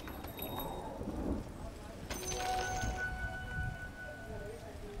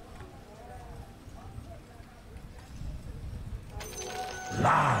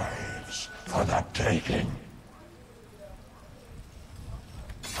 Lives for the taking.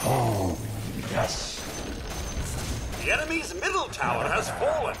 Oh, yes. The enemy's middle tower has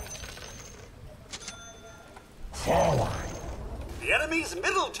fallen. Forward. The enemy's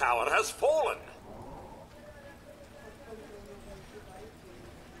middle tower has fallen.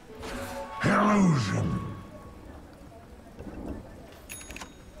 Illusion.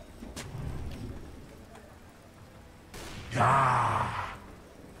 Ah.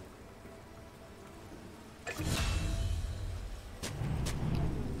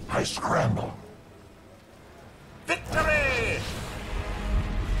 I scramble. Victory!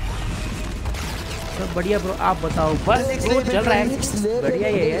 सब बढ़िया bro, आप बताओ। बस bro चल रहा है, बढ़िया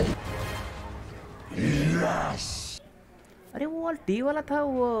ही है यार। Yes. अरे वो टी वाला था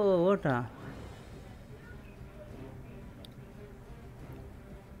वो था।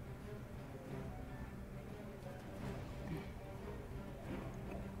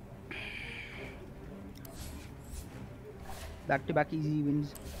 Back to back easy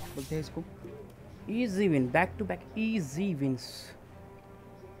wins बोलते हैं इसको। Easy win, back to back easy wins.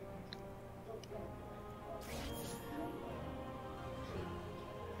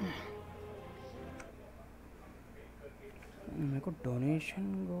 मेरे को डोनेशन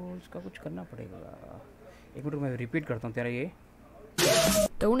गोल्स का कुछ करना पड़ेगा। एक मिनट मैं रिपीट करता हूँ तेरा ये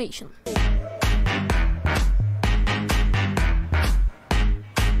डोनेशन।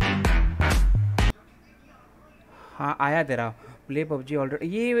 हाँ आया तेरा प्ले पबजी ऑलरेडी।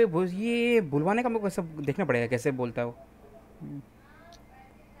 ये बुलवाने का मेरे को कैसे देखना पड़ेगा कैसे बोलता है वो।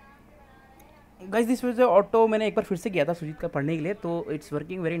 गाइस दिस वाज ऑटो मैंने एक बार फिर से किया था सुजीत का पढ़ने के लिए, तो इट्स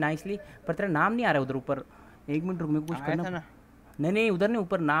वर्किंग वेरी नाइसली। पर तेरा नाम नहीं आ रहा है उधर ऊपर। एक मिनट रुक, मेरे को कुछ करना ना। नहीं उधर नहीं,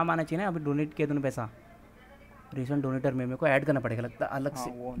 ऊपर नाम आना चाहिए ना। अभी डोनेट किया तूने पैसा रिसेंट डोनेटर में, मेरे को ऐड करना पड़ेगा लगता है अलग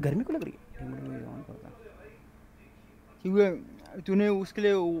से। गर्मी को लग रही है, एक मिनट में ऑन करता क्योंकि तूने उसके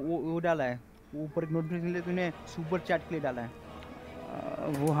लिए वो डाला है ऊपर नोटिफिकेशन के लिए, तूने सुपर चैट के लिए डाला है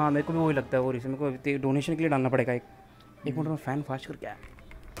वो। हाँ मेरे को भी वही लगता है वो रिसेंट मेरे को डोनेशन के लिए डालना पड़ेगा। एक मिनट में फैन फास्ट करके आया।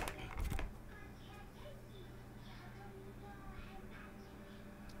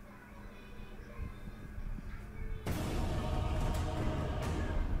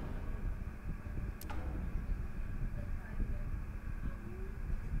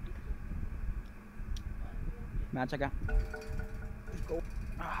 मैच आ गया।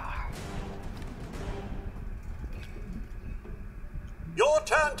 Your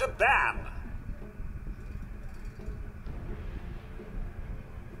turn to ban.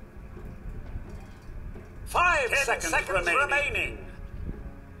 Five seconds remaining.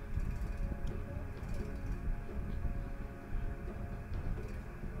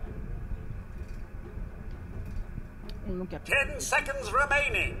 Look at 10 seconds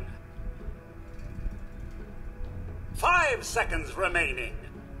remaining. 5 seconds remaining.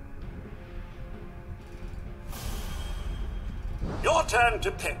 Your turn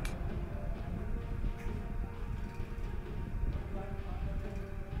to pick.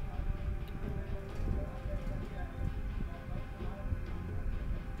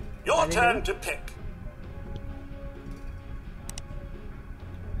 Your turn to pick.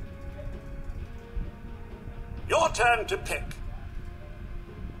 Your turn to pick.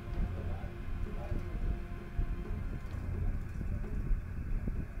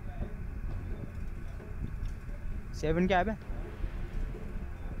 Seven क्या है बे?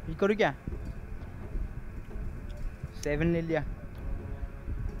 ये करूँ क्या? 7 ले लिया।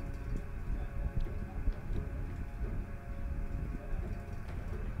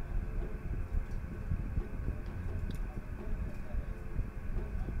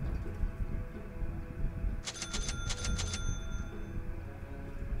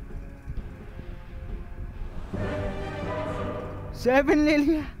 सेवन ले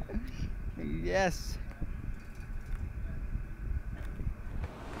लिया। यस।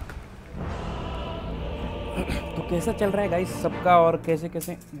 तो कैसा चल रहा है गाइस सबका, और कैसे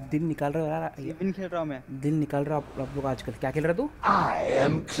कैसे दिन निकाल रहा है? सेवन खेल रहा हूँ मैं। दिन निकाल रहा आप लोग आजकल। क्या खेल रहा तू?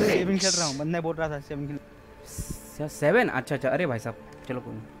 सेवन खेल रहा हूँ। बंदा बोल रहा था 7 खेल। 7? अच्छा अच्छा। अरे भाई साहब चलो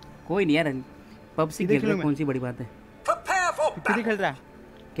कोई नहीं यार, पबजी खेल रहे, कौन सी बड़ी बात है। किधर खेल रहा है?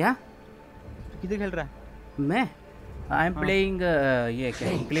 क्या किधर खेल रहा है? मैं आई एम प्लेइंग ये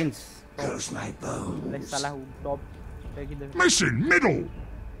क्या क्लींस। साला top Mission middle.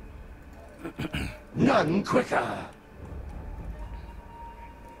 None quicker.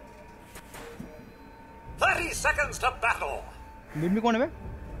 30 seconds to battle. Mid में कौन है बे?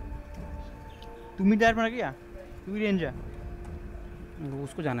 तू मिड डायर पर गया? तू ही रेंज है।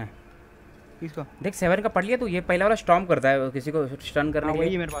 उसको जाना है। किसको? देख 7 का पढ़ लिया तू। ये पहला वाला स्टॉर्म करता है किसी को स्टन करने के लिए।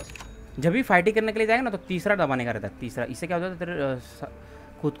 वही मेरे पास। जब भी फाइटिंग करने के लिए जाएगा ना तो तीसरा दबाने का रहता है। तीसरा इससे क्या होता है तेरे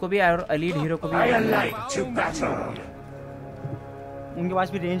खुद को भी और लीड हीरो को भी। उनके पास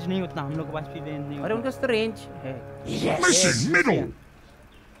भी रेंज नहीं उतना, हम लोग के पास भी रेंज नहीं। अरे उनके पास तो रेंज है। Mission middle.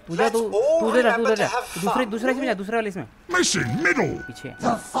 तू जा दूसरा इसमें जा, दूसरे वाले इसमें। Mission middle. पीछे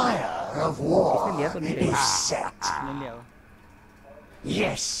The fire of war इसने लिया तो नहीं is set. नहीं लिया वो।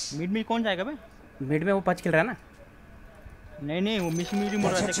 Yes. मिड में कौन जाएगा बे? मिड में वो पच खेल रहा है ना। नहीं वो mission medium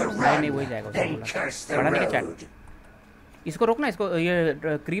mode Better to रहा है। run नहीं वही जाएगा than उसको curse the पढ़ा नहीं क्या road. चैट। इसको रोकना, इसको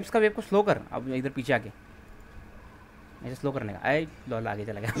ये क्रीप्स का वेव को स्लो कर। अब इधर पीछे आके ऐसे स्लो करने का। आई लॉल आगे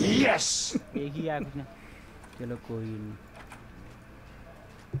चला गया। Yes. एक ही आया कुछ नहीं। चलो कोई नहीं।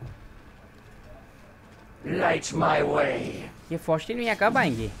 Light my way. ये फॉस्टिन में यहाँ कब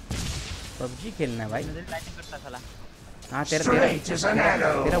आएंगे? पबजी खेलना है भाई। नजर लाइटिंग करता साला। हाँ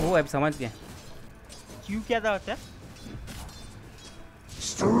तेरा वो ऐप समझ गया। क्यों क्या था होता है?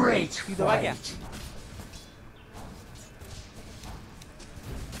 Straight दबा क्या?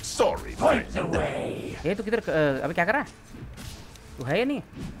 Sorry, Point the way. ये तो किधर अबे क्या कर रहा है? तू है या नहीं?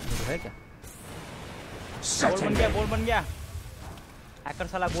 तू है क्या? गोल बन गया। हैकर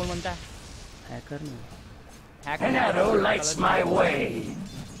साला गोल बनता है। हैकर नहीं। An arrow lights my way.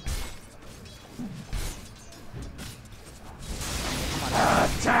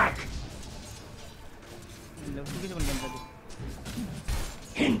 Attack.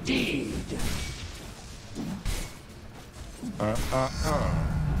 Indeed.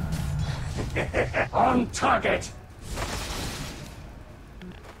 On target.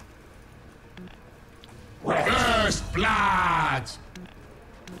 First blood.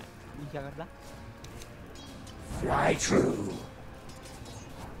 क्या करता? Fly true.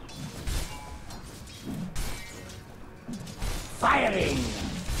 Firing.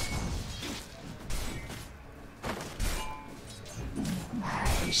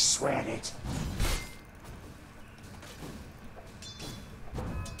 I swear it.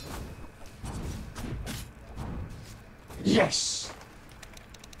 Yes.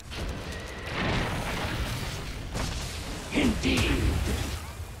 Indeed.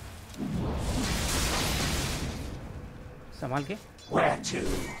 संभाल के। Where to?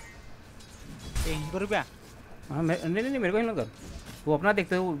 ₹1 हाँ नहीं मेरे को ही ना कर। वो अपना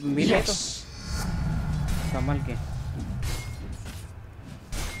देखते हो मेरे तो संभाल के।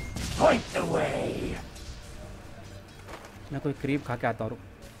 Point the way. मैं कोई क्रीप खा के आता हूँ।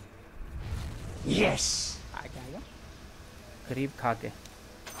 Yes. क्रीप खा के।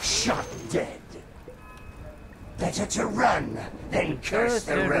 Shot dead. Better to run than curse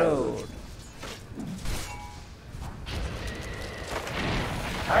the road.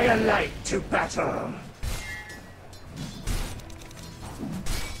 I alight to battle.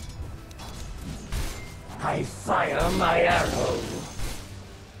 I fire my arrow.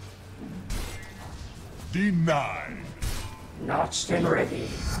 Denied. Notched and ready.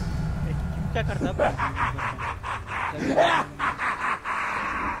 क्या करता है?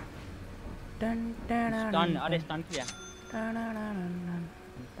 स्टन अरे स्टन किया।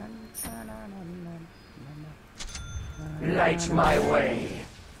 Light my way.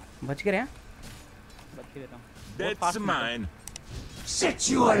 बच के रहे? बच के रहता हूँ। That's mine. Set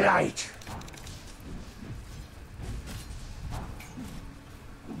you alight.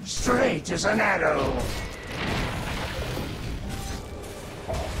 Straight as an arrow.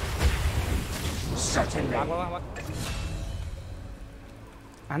 Certainly.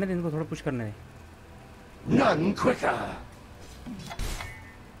 आने दे इनको थोड़ा पुश करने दे। None quicker.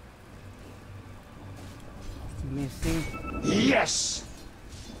 Missing. Yes.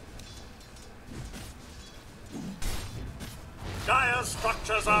 Dire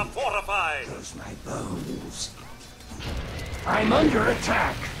structures are fortified. Those my bones. I'm under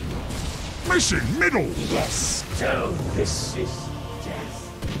attack. Mission middle. Yes. So this is death.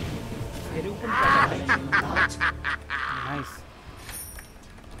 Nice.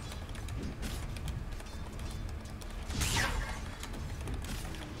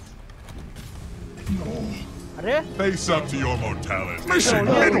 अरे Face up to your mortality. Mission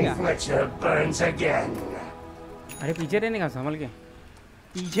middle. Fletcher burns again. अरे पीछे रहने का संभल के।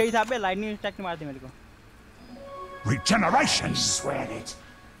 पीछे ही था बे lightning attack ने मारते मेरे को। Regeneration. Swear it.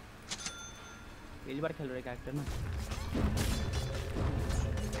 पहली बार खेल रहे कैरेक्टर ना।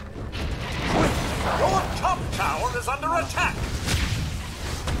 Your top tower is under attack.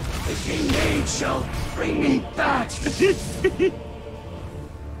 The King Mage shall bring me back.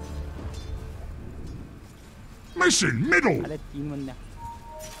 Mission middle. अरे 3 बंदे।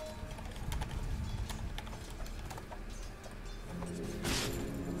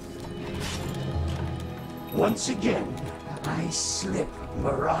 Once again, I slip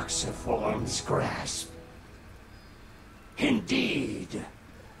Maroxiform's grasp. Indeed.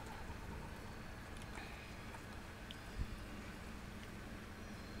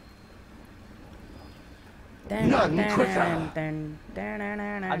 None quicker.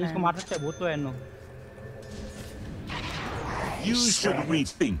 आज इसको मार सकते हैं, भूत तो है no. You should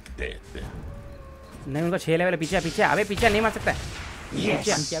rethink that. नहीं उनका 6 लेवल पीछे पीछे अबे पीछे नहीं मार सकता है।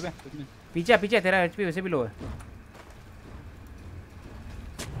 Yes. क्या बे? पीछे तेरा एचपी वैसे भी लो है।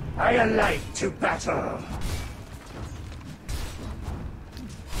 I alight to battle.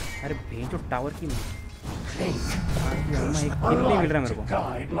 अरे भेजो टावर की नहीं। Think. एक किल नहीं मिल रहा मेरे को।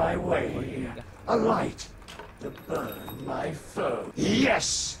 Guide my way. A light to burn my foe. Yes.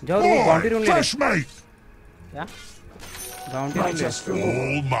 जाओ तुम बाउंड्री रूम ले ले। Fresh mate. क्या? बाउंड्री रूम ले।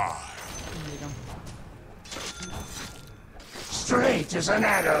 All mine. Straight as an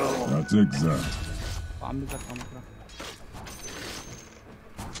arrow. That's exact. काम भी करता हूँ पूरा।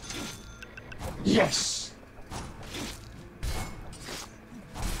 Yes.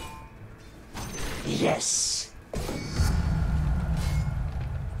 Yes.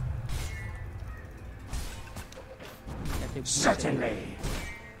 Certainly.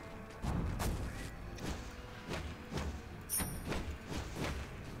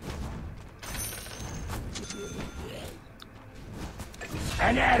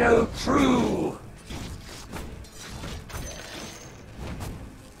 An arrow true.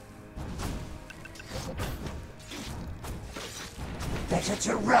 Better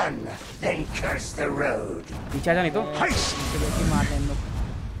to run than curse the road. पीछे आ जा नहीं तो। मार रहे हैं लोग।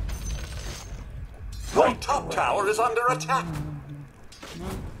 Your top tower is under attack.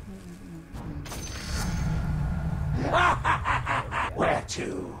 Where to?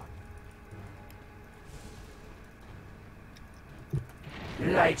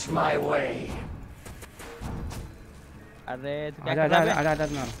 Light my way. अरे तो क्या आजा कर रहा है? आजा आजा आजा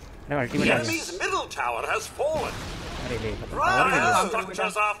अरे अल्टीमेट The आ गया। enemy's middle tower has fallen. अरे ले Radiant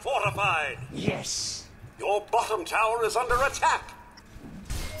structures are fortified. Yes. Your bottom tower is under attack.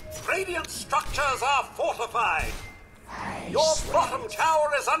 Radiant structures are fortified. Your bottom tower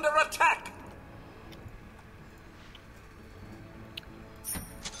is under attack.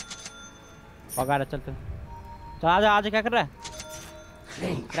 पगार चल चल आजा आजा क्या कर रहा है?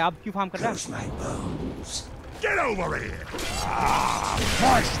 अरे आप क्यों फार्म कर रहा है? My bones. Get over here!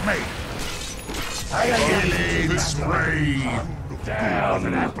 Fresh meat! Killing spree! Down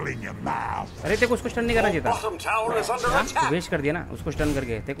an apple in your mouth! अरे तेरे को उसको स्टन नहीं करना चाहिए था। Bottom tower is under attack. Waste कर दिया ना उसको स्टन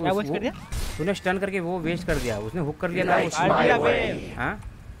करके। तेरे को क्या वेस्ट कर दिया? तूने स्टन करके वो वेस्ट कर दिया। उसने हुक कर लिया था Light my way. हाँ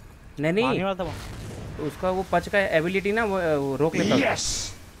नहीं मारने नहीं वाला था वो। तो उसका वो पच का एबिलिटी ना वो रोक लेता है। Yes.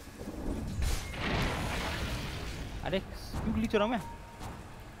 अरे क्यों ग्लिच हो रहा हूँ मैं?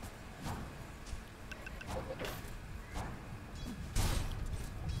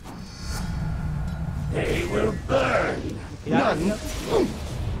 They will burn. None.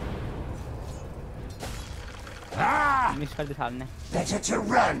 Miss कर दिया सामने। Better to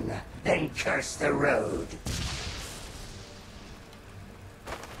run than curse the road.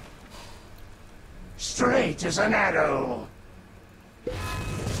 Straight as an arrow.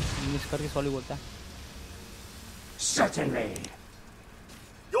 Miss करके सॉली बोलता है। Certainly.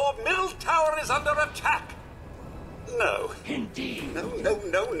 Your middle tower is under attack. No. Indeed. No, no,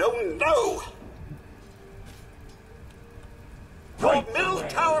 no, no, no. Your middle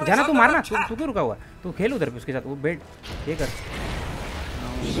tower is जाना तू under मारना तू attack. क्यों रुका हुआ? तू खेल उधर पे उसके साथ वो बेड ये कर।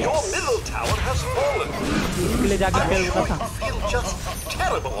 Your middle tower has fallen. ले जाके खेल रहा था। I feel just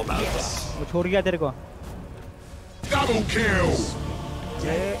terrible about this. वो छोड़ गया तेरे को। Double kill!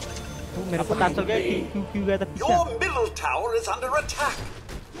 तू मेरे को पता चल गया क्यों क्यों गया था पीछे। Your middle tower is under attack.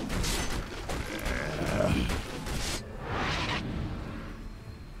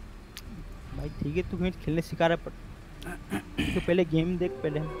 भाई ठीक है तू मैच खेलने सिखा रहा है पर तो पहले गेम देख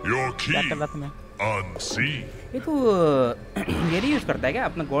पहले Your क्या कर रहा था key मैं। unseen. ये तू ये नहीं यूज करता है क्या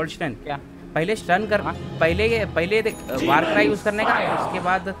अपना गोल्ड स्टन? क्या? पहले स्टन कर पहले वार क्राई यूज करने का उसके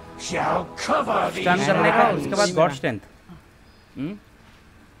बाद Shall cover these स्टन करने का lands. उसके बाद गॉड स्ट्रेंथ।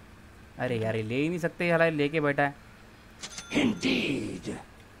 अरे यार ये ले ही नहीं सकते यार लेके बैठा है। Indeed.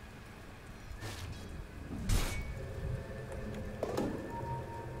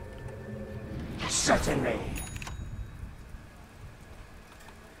 Certainly.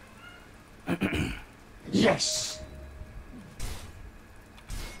 Yes.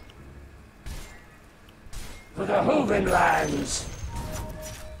 For the Hoven lands.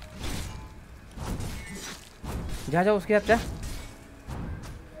 जा उसके साथ जा।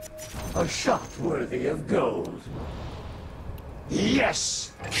 A shot worthy of gold.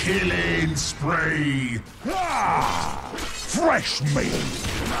 Yes. Killing spree! Ah! Fresh meat!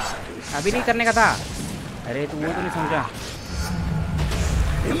 अभी नहीं करने का था। अरे तू वो तो नहीं समझा।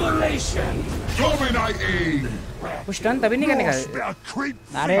 Immolation. Dominating! वो स्टन तभी नहीं करने का। A creep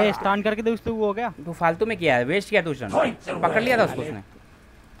अरे स्टन करके तो उससे वो हो गया। तू फालतू में किया है वेस्ट किया तू स्टन। पकड़ लिया था उसको उसने।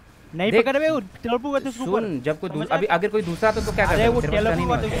 नहीं देख, पकड़ बे टेलपू करते उसको ऊपर। सुन जब कोई अभी अगर कोई दूसरा तो क्या अरे करता? वो टेलपू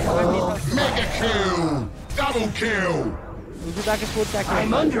करते Mega kill! Double kill! उसको जाके सोच क्या किया।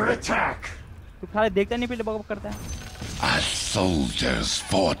 I'm under attack. तू खाली देखता नहीं पहले बकबक करता है। A soldier's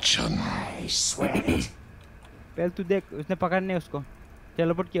fortune. I swear it. पहले तू देख उसने पकड़ने उसको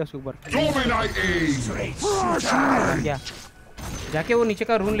टेलीपोर्ट किया उसके ऊपर। Dominating! क्या? जाके वो नीचे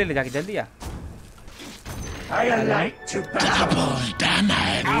का रून ले जाके जल्दी आ। I like to battle. Double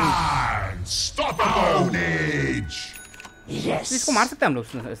damage! Unstoppable! Yes. इसको मार सकते हैं हम लोग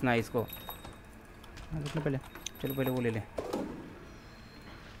इसको। रुकने पहले। चलो पहले वो ले ले।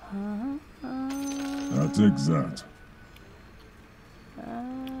 I'll take that.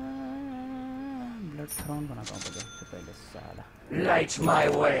 Blood throne बनाता हूँ पहले साला. Light my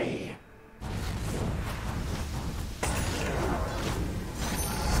way.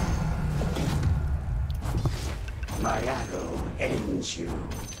 My arrow ends you.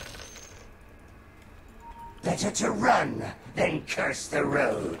 Better to run than curse the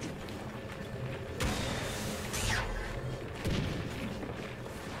road.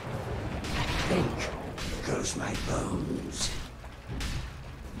 Think goes my bones.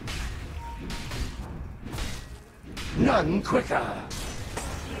 None quicker.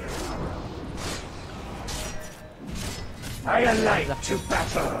 I alight to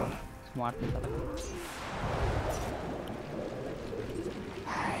battle. Smart.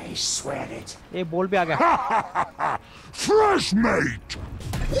 I swear it. ये बोल पे आ गया. Fresh mate!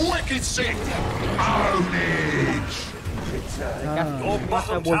 Wicked sick! Ownage! Your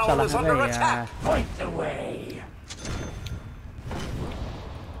bottom tower is under attack. Point the way.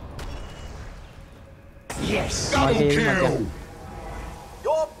 Yes. Double kill!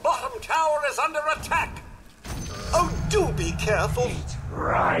 Your bottom tower is under attack. Oh, do be careful.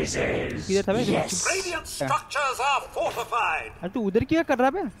 Rises. किधर था बे? Yes. Radiant structures are fortified. अरे तू उधर क्या कर रहा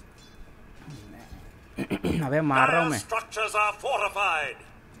है बे? अबे मार रहा हूँ Dire मैं. structures are fortified.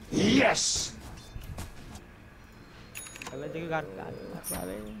 Yes. अलग जगह गाड़.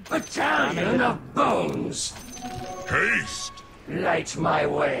 Battalion of bones. Haste! Light my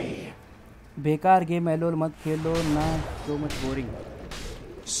way. बेकार गेम एलोल मत खेलो ना. So much boring.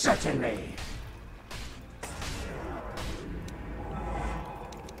 Certainly.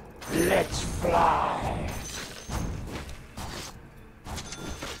 Let's fly.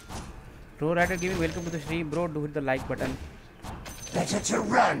 Pro Rider Gaming, welcome to the stream, bro. Do hit the like button. Better to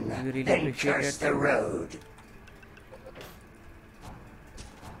run We really than appreciate curse it. the road.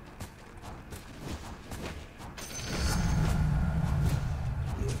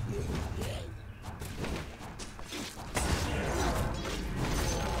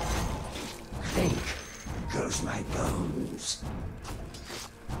 Think goes my bones.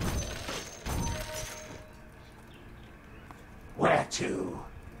 Where to?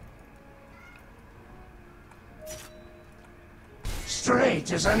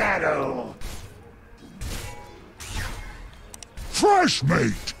 Straight as an arrow. Fresh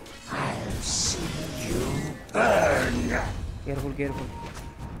mate! I'll see you burn. Careful, careful.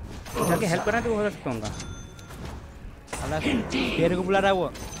 जाके help करना तो हो सकता होगा. अलग तेरे को बुला रहा है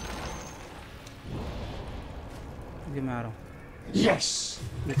वो. जी मैं आ रहा हूँ. Yes.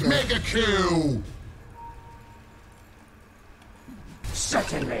 Mega kill!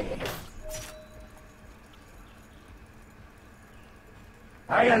 Certainly.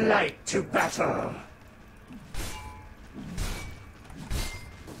 I alight to battle.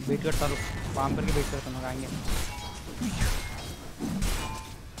 Wait करता रहो. काम करके वेट करता हूँ. आएंगे.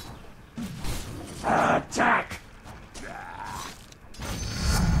 Attack.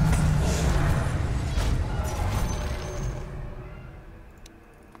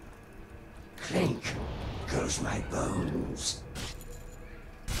 Clink goes my bones.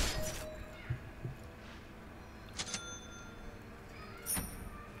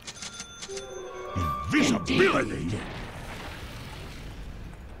 Invisibility!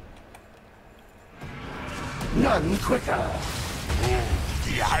 None quicker.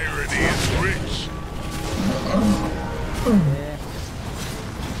 The irony is rich!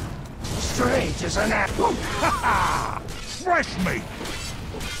 Straight as an arrow. Fresh mate!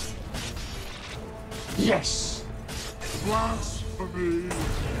 Yes. Blasphemy!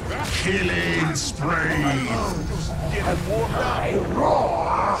 Killing spree! I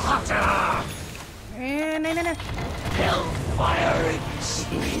roar hotter. नहीं. Hellfire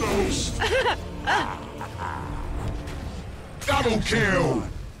extinguished. Double kill!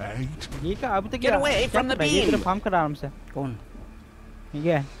 Eight. ये क्या अभी तक क्या क्या कर रहा है? ये तेरा फार्म कर आराम से. कौन? ठीक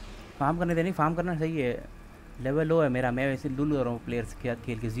है. फार्म करने देनी. फार्म करना सही है. लेवल लो है मेरा. मैं वैसे लूल रहा हूँ प्लेयर्स के साथ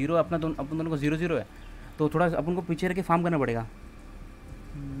खेल के. 0 अपना अपन दोनों को 0-0 है. तो थोड़ा अपन को पीछे रह के फार्म करना पड़ेगा.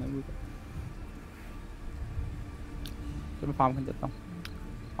 तो मैं फार्म कर देता हूँ.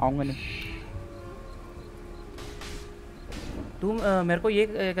 आऊँगा नहीं. तू मेरे को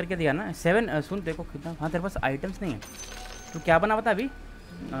ये करके दिया ना 7. सुन देखो कितना. हाँ तेरे पास आइटम्स नहीं है. तो क्या बना बता अभी.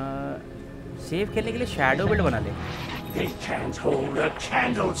 सेफ खेलने के लिए शैडो बिल्ड बना ले. They can't hold a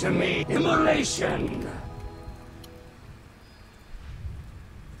candle to me. Immolation.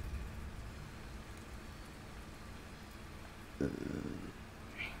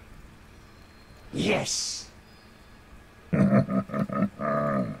 Yes.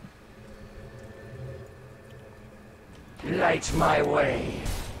 Light my way.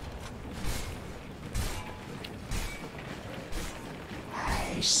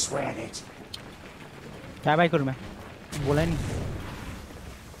 I swear it. क्या बाइक करूँ मैं? बोला नहीं.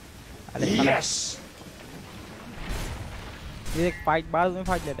 Yes. ये एक फाइट बाद में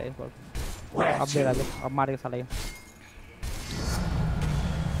फाइट लेता है इस बार. अब दे रहा है. अब मारेगा साला ये.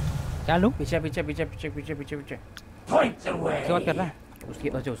 क्या लूँ? पीछे पीछे पीछे पीछे पीछे पीछे पीछे. Point the way. क्या बात कर रहा है? उसकी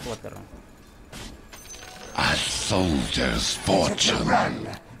अच्छा उसको बात कर रहा हूँ. A soldier's fortune. Run,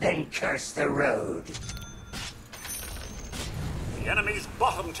 then curse the road. The enemy's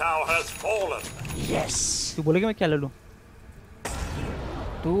bottom tower has fallen. Yes. तू बोलेगा मैं क्या ले लूँ?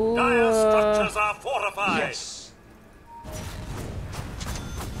 तू Dire structures are fortified. Yes.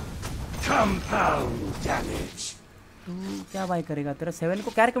 Compound damage. तू क्या बाय करेगा? तेरा 7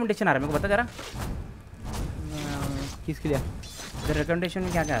 को क्या रिकमेंडेशन आ रहा है मेरे को बता जरा. किसके लिए? तेरे रिकमेंडेशन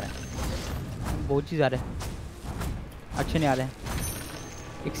में क्या क्या आ रहा है? बहुत चीज़ आ रहा है. अच्छे नहीं आ रहे हैं.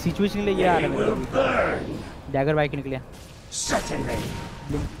 एक सिचुएशन के लिए ये आ रहा है मेरे को. डैगर बाइक निकले. Certainly.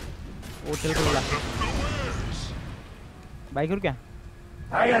 वो चल के बोला. बाइक और क्या?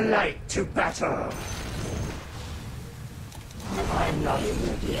 I alight to battle. I'm not in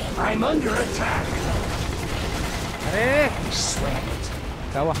the game. I'm under attack. अरे Swear it.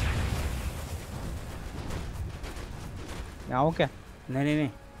 क्या हुआ? मैं आऊँ क्या? नहीं नहीं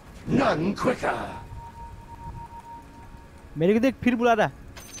नहीं. None quicker. मेरे को देख फिर बुला रहा है.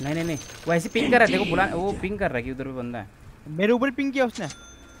 नहीं नहीं नहीं वो ऐसे पिंग कर रहा है. देखो बुला वो पिंग कर रहा है कि उधर पे बंदा है. मेरे ऊपर पिंग किया उसने.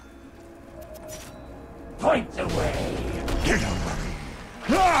 Point the way. Get over me.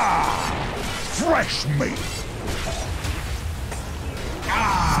 Ah! Fresh meat.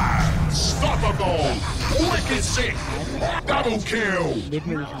 Unstoppable. Wicked sick. Double kill. Wait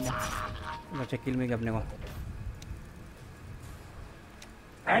में दूसरा. अच्छा किल में गया अपने को.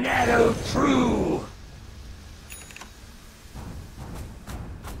 An arrow true.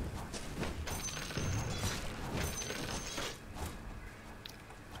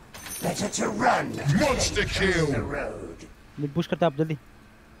 Better to run. Monster kill. The road. Mid push करता है अब जल्दी.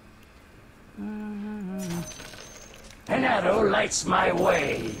 An arrow lights my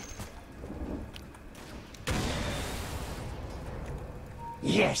way.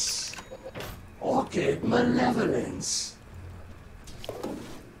 Yes. Orchid malevolence.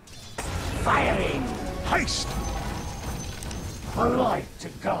 Firing. Haste. A light to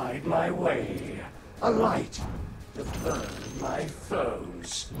guide my way. A light to burn my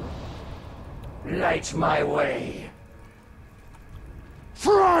foes. Light my way.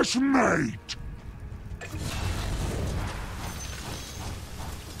 Fresh meat.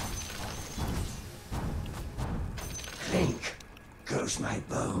 Clink goes my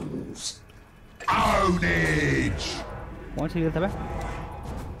bones. Ownage. कौन सी खेलता है?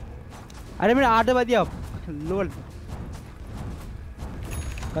 अरे मैंने 8 दबा दिया. लोल.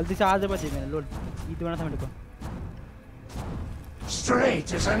 गलती से 8 दबा दिया मैंने. लोल. ये तो बना था मेरे को.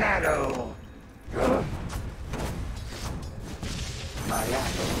 Straight as an arrow. My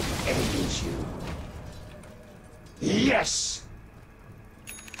arrow aims you. Yes.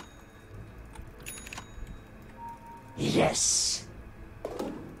 Yes.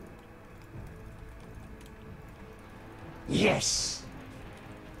 Yes.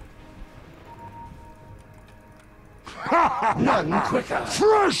 None quicker.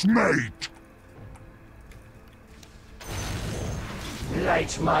 Fresh meat.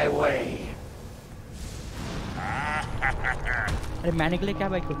 Light my way. अरे मैंने के लिए क्या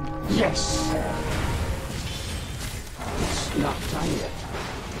बाइक करूँ? Yes. It's not done yet.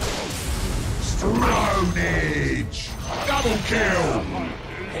 Ownage. Double kill.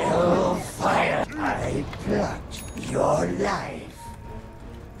 Hellfire. I plucked your life.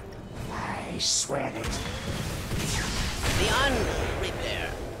 I swear it. Beyond repair.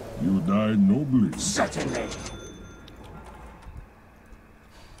 You died nobly. Certainly.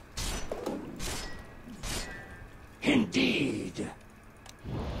 Indeed.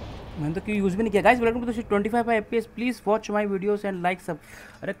 मैंने तो क्यों use भी नहीं किया. Guys welcome to the 25 fps. Please watch my videos and like सब.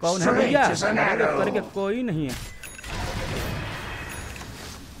 अरे कौन है भैया? करके कोई नहीं है.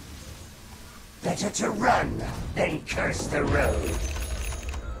 Better to run than curse the road.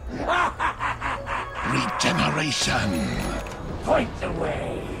 Regeneration. Point the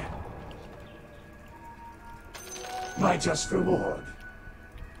way. My just reward.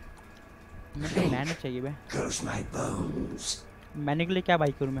 मैंने चाहिए बे. Goes my bones. मैंने के लिए क्या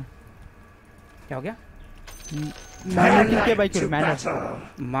बाइक करूँ मैं? क्या हो गया? मैंने के लिए क्या बाइक करूँ? मैंने.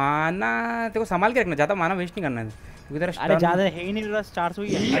 माना तेरे को संभाल के रखना. ज्यादा माना वेस्ट नहीं करना है क्योंकि तेरा. अरे ज्यादा है ही नहीं. मेरा 400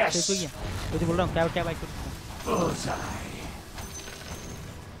 ही है. 600 ही है. तो बोल रहा हूँ क्या बाइक करूँ? Bullseye.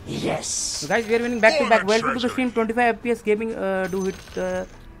 Yes. So guys, we are winning back to back. Welcome to the stream 25 fps gaming. Do hit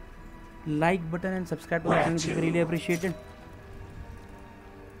like button and subscribe to the channel. We really appreciate it.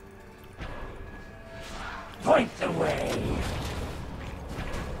 Point the way.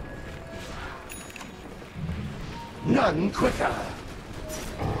 None quicker.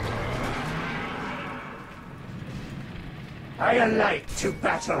 I alight to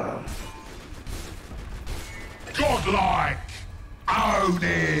battle. Godlike!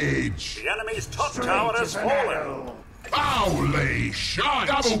 Ownage! The enemy's top tower has fallen. Holy shot!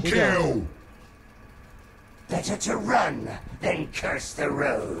 Double kill! Better to run than curse the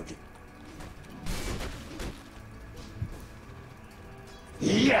road.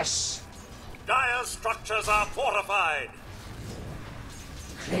 Yes! Dire's structures are fortified.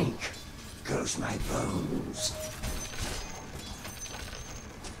 Clink goes my bones.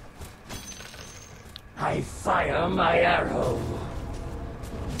 I fire my arrow.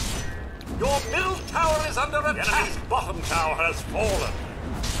 Your middle tower is under attack. The enemy's bottom tower has fallen.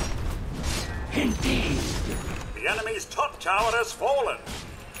 Indeed. The enemy's top tower has fallen.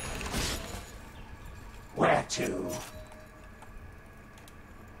 Where to?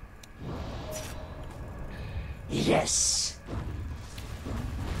 Yes.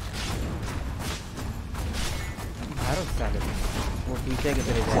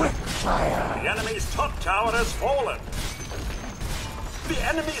 Quick fire. The enemy's top tower has fallen. The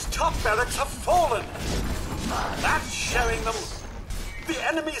enemy's top barracks have fallen. That's showing them. The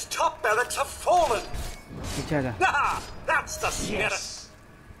enemy's top barracks have fallen. Ah, that's the spirit. Yes.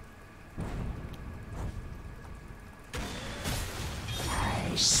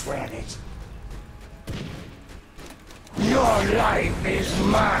 I swear it. Your life is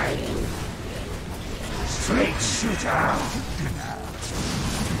mine. Straight shooter.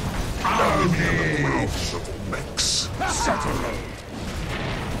 Mix. Certainly.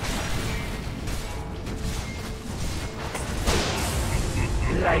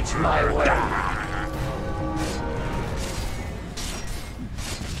 Light my way.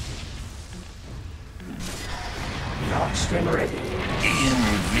 Locked and ready.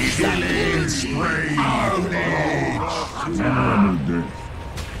 Killing spree.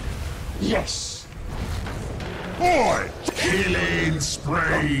 Yes. Boy, killing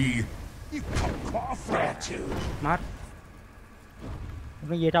spree. You come off where to? मार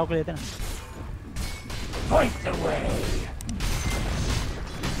अपने ये tower को लेते हैं ना Point the way.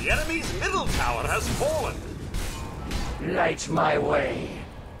 The enemy's middle tower has fallen. Light my way.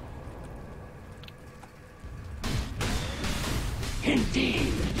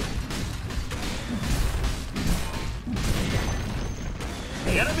 Indeed.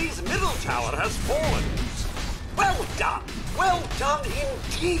 The enemy's middle tower has fallen. Well done. Well done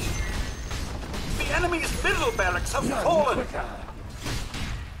indeed. The enemy's middle barracks have fallen. Quicker.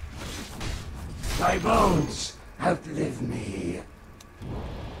 My bones outlive me.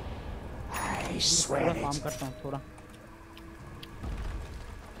 I swear थोड़ा काम it. करता हूँ थोड़ा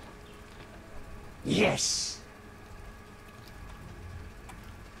Yes.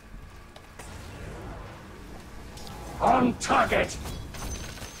 On target.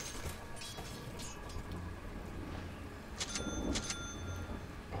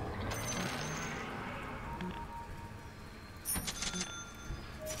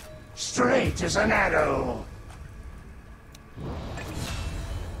 Straight as an arrow.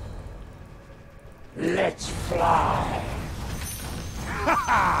 Let's fly. Ha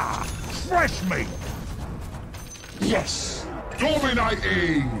ha! Fresh meat! Yes.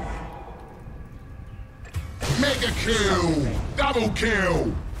 Dominating! Mega kill! Double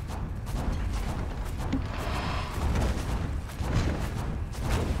kill!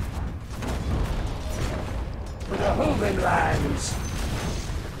 For the Hoven lands.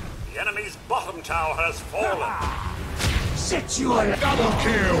 The enemy's bottom tower has fallen. Sit you on Double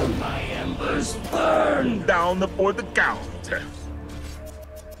kill! my embers burn. Down for the count.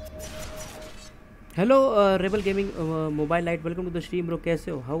 Hello rebel gaming mobile light welcome to the stream bro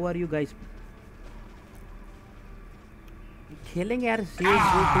कैसे हो how are you guys खेलेंगे यार CS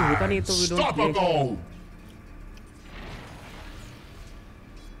कोई होता नहीं तो we don't play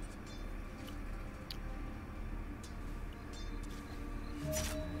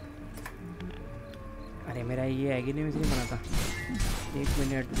अरे मेरा ये है कि नहीं इसलिए बना था 1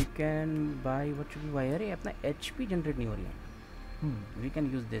 minute we can by what should we bye अरे अपना एचपी जनरेट नहीं हो रही है we can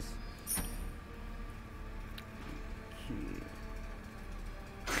use this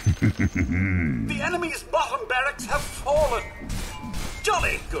The enemy's bottom barracks have fallen.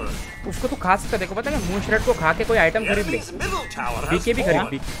 Jolly good. उसको तो खा सकता देखो पता है मून श्रेड को खा के कोई आइटम The खरीद ले enemy's middle tower has BK भी fallen.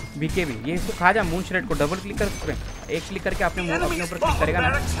 खरीद बीके भी ये इसको खा जा मून श्रेड को डबल क्लिक कर एक क्लिक करके अपने The अपने enemy's ऊपर क्लिक bottom करेगा ना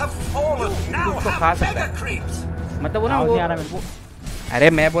barracks have fallen. Now उसको खा have सकता mega है creeps. मतलब वो ना आवाज वो नहीं आ रहा मेरे को। अरे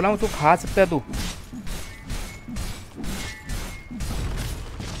मैं बोला हूँ तू खा सकता है तू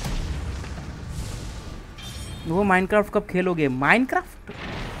वो माइनक्राफ्ट कब खेलोगे?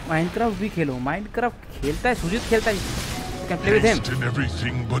 माइनक्राफ्ट भी खेलो। माइनक्राफ्ट खेलता है, सुजीत खेलता है। You can play with him. In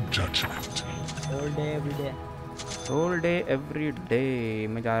everything but judgment. All day, every day. All day, every day.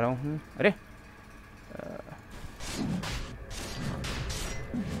 मैं जा रहा हूँ। अरे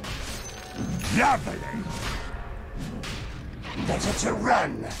Better to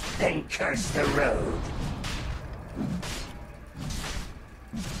run than curse the road.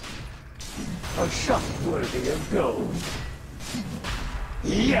 A shot worthy of gold.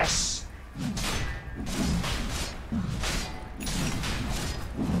 Yes!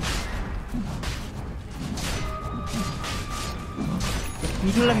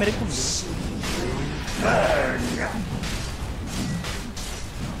 Video मेरे को Burn!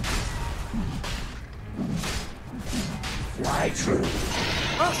 Fly true.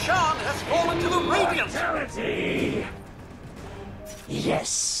 Roshan has fallen to the Radiant! Mortality!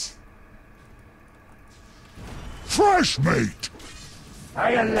 Yes! Fresh mate!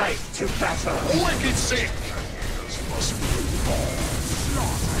 I alight to battle. Wicked sick!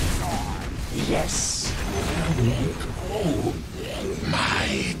 Yes!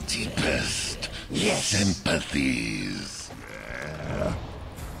 My deepest sympathies.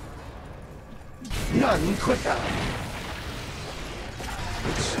 None quicker.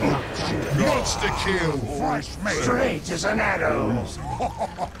 Monster kill! Fresh mate! Straight as an arrow.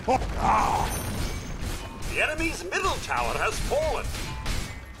 The enemy's middle tower has fallen.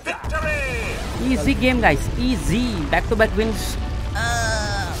 Victory! easy game guys, easy. Back to back wins.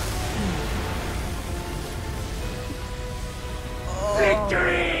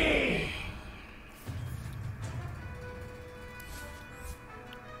 Victory!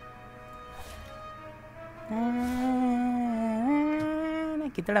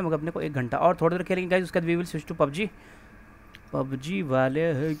 कितना time होगा अपने को? 1 घंटा और थोड़ी देर खेलेंगे guys, उसके बाद we will switch to PUBG. PUBG वाले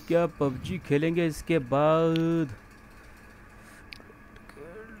हैं क्या? पबजी खेलेंगे इसके बाद।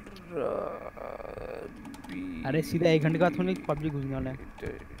 अरे सीधा 1 घंटे का थोड़ी पबजी घुसने वाला है।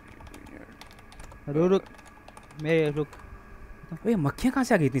 रुक मेरे रुक। ओए मक्खियाँ कहाँ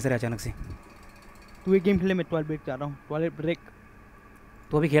से आ गई इतनी सारी अचानक से? तू एक गेम खेले, मैं टॉयलेट ब्रेक जा रहा हूँ। Toilet break.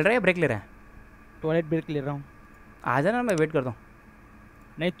 तो अभी खेल रहा है या ब्रेक ले रहा है? टॉयलेट ब्रेक ले रहा हूँ। आ जाना, मैं वेट करता हूँ।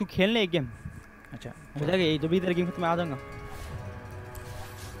 नहीं तू खेलने एक गेम। अच्छा हो जाएगा, जब भी तेरा गेम खत्म मैं आ जाऊंगा।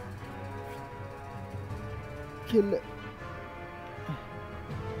 खेल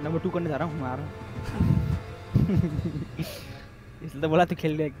नंबर 2 करने जा रहा हूँ मैं। आ रहा हूँ इसलिए तो बोला तू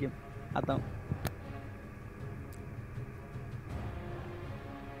खेल ले एक गेम। आता हूँ।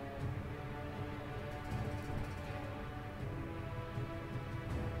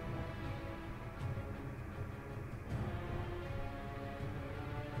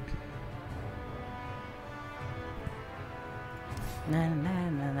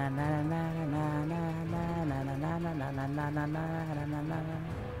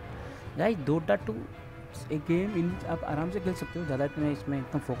 गाइस डोटा 2 एक गेम इन आप आराम से खेल सकते हो, ज़्यादा इतने इसमें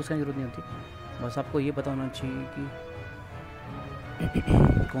एकदम फोकस करने की जरूरत नहीं होती। बस आपको ये पता होना चाहिए कि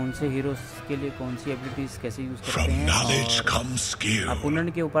कौन से हीरोज के लिए कौन सी एबिलिटीज कैसे यूज़ करते हैं।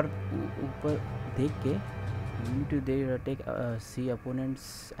 अपोनेंट के ऊपर देख के you need to take C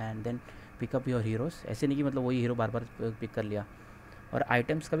opponents and then pick up your heroes. ऐसे नहीं कि मतलब वही हीरो बार बार पिक कर लिया। और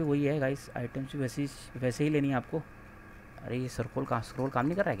आइटम्स का भी वही है गाइस, आइटम्स भी वैसे ही लेनी है आपको। अरे ये स्क्रोल काम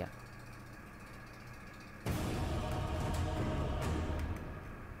नहीं कर रहा है क्या?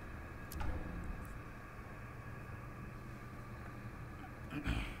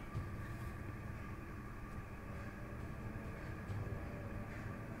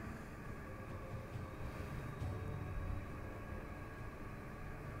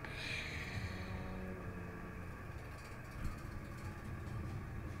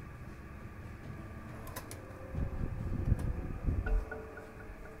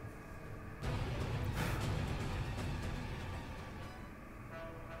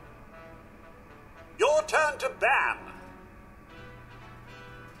 Your turn to ban.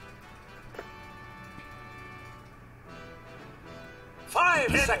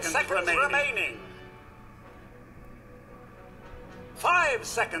 Five seconds remaining. 5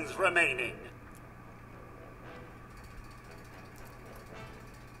 seconds remaining.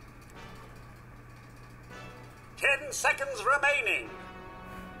 10 seconds remaining.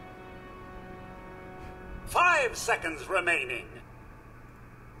 5 seconds remaining.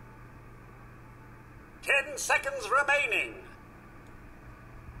 10 seconds remaining.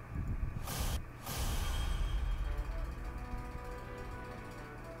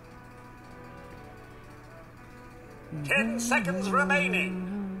 10 seconds remaining.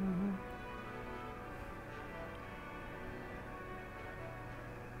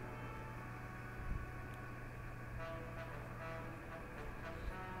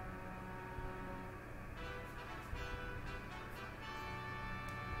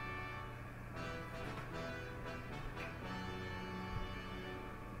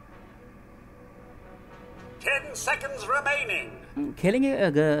 10 seconds remaining. खेलेंगे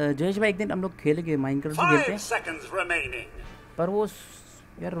जयेश भाई, एक दिन हम लोग खेलेंगे माइनक्राफ्ट भी खेलते 5 हैं, seconds remaining. पर वो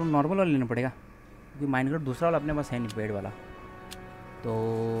यार नॉर्मल वाला लेना पड़ेगा क्योंकि माइनक्राफ्ट दूसरा वाला अपने पास है नहीं, पेड वाला, तो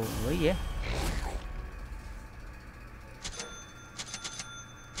वही है।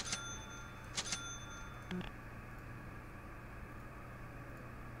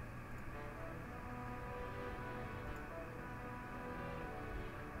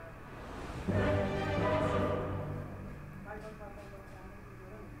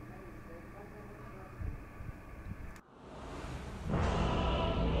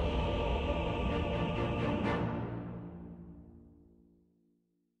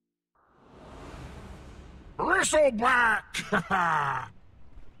 Bristleback!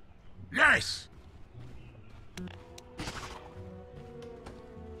 Yes!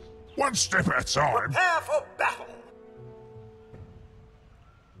 One step at a time. Prepare for battle.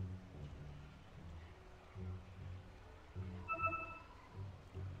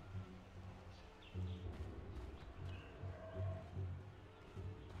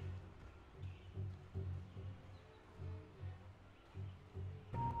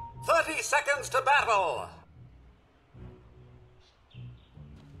 "30 seconds to battle."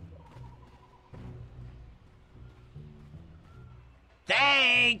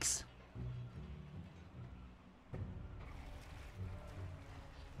 Thanks!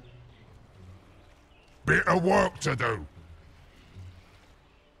 Bit of work to do.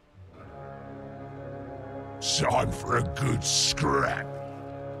 Time for a good scrap.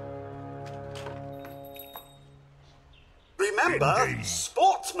 Remember, Indeed.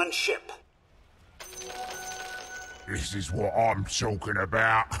 sportsmanship. This is what I'm talking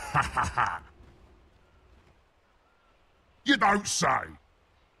about. You don't say.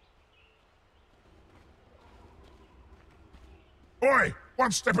 Oi,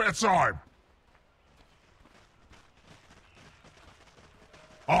 one step at a time.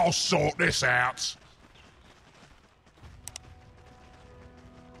 I'll sort this out.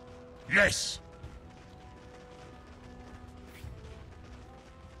 Yes.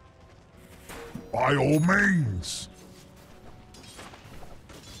 By all means.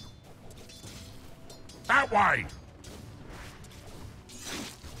 That way.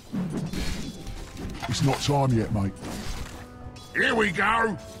 It's not time yet, mate. Here we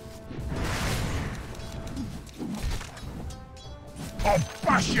go. I'll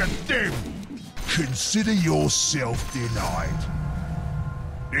bash you dim. Consider yourself denied.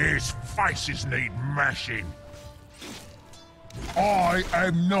 His faces need mashing. I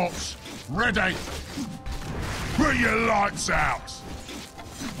am not ready. Put your lights out.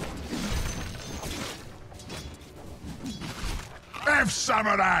 Have some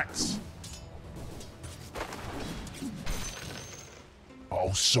of that.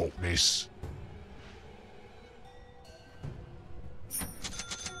 I'll sort this.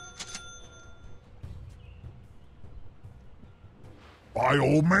 By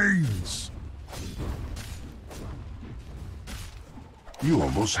all means. You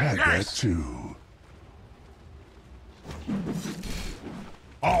almost had Yes. that too.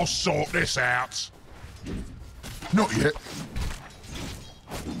 I'll sort this out. Not yet.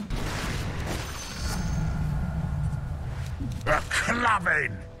 A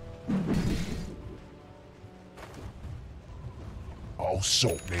clubbing. I'll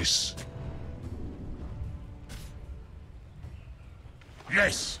sort this.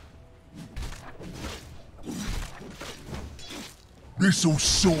 Yes. This'll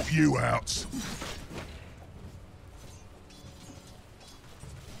sort you out.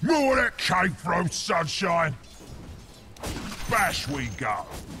 More of that cave throw, sunshine. Bash we go.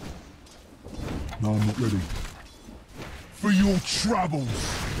 No, I'm not ready. For your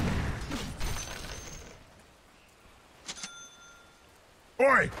troubles.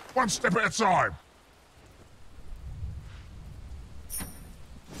 Oi, one step at a time.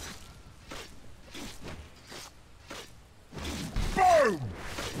 Boom!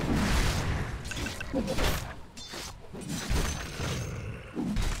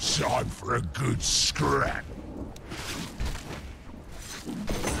 Time for a good scrap.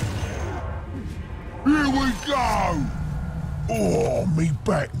 Here we go! Oh, me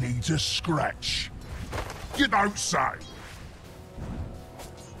back needs a scratch. You don't say.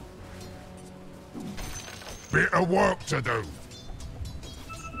 Bit of work to do.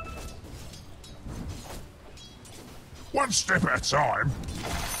 One step at a time.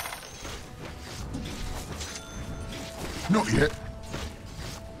 Not yet.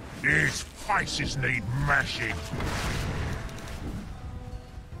 His faces need mashing.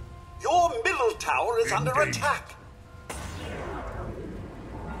 Your middle tower is under Indeed. attack.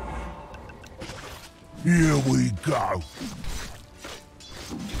 Here we go.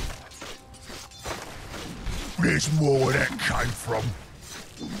 There's more where that came from.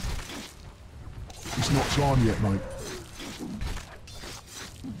 It's not time yet, mate.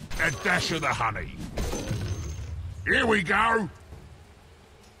 A dash of the honey. Here we go.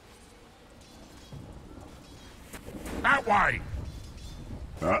 That way.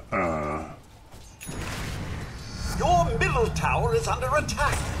 Your middle tower is under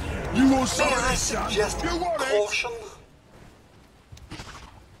attack. You will see May I this, son. suggest You want caution?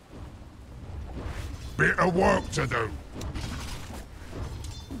 Bit of work to do.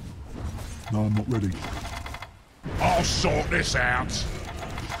 No, I'm not ready. I'll sort this out.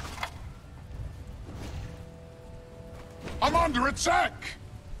 I'm under attack.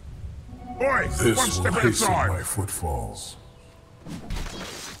 Oi, one This will step at a hasten time. my footfalls.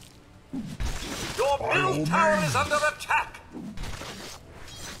 Your By middle all tower means. is under attack.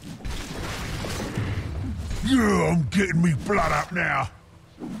 Yeah, I'm getting me blood up now.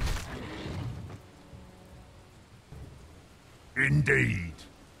 Indeed.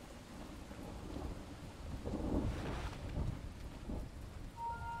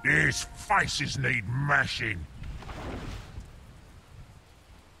 These faces need mashing.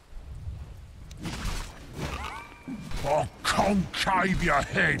 I'll concave your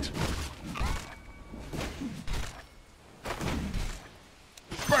head.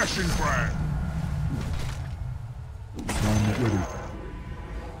 Bashing brand. No, I'm not ready.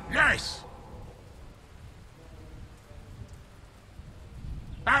 Yes!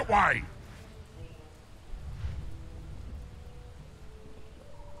 That way!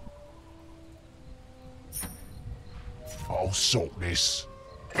 I'll sort this.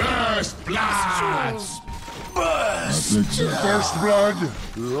 First blood! First blood,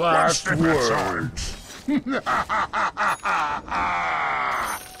 last One step at a time. word.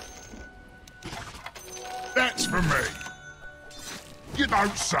 That's for me. You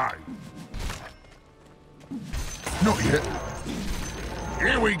don't say. Not yet.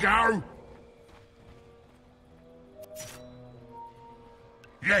 Here we go.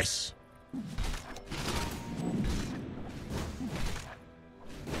 Yes.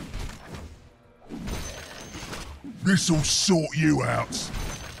 This'll sort you out.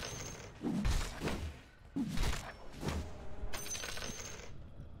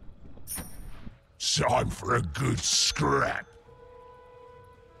 Time for a good scrap.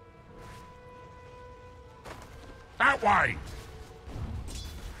 That way.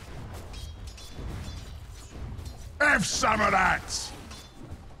 Have some of that.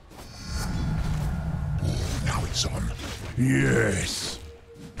 Now it's on. Yes.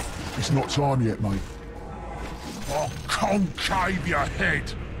 It's not time yet, mate. I'll concave your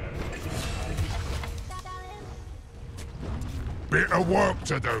head. Bit of work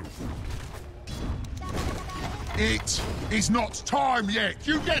to do. It is not time yet.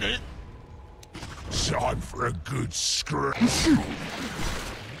 You get it? Time for a good scrap.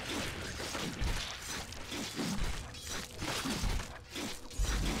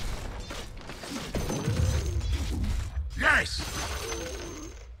 Yes!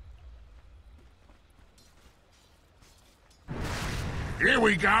 Here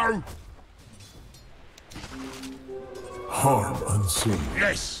we go! Harm unseen.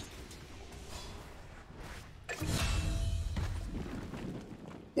 Yes!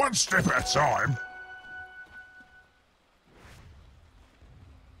 One step at a time.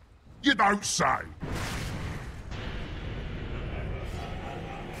 You don't say.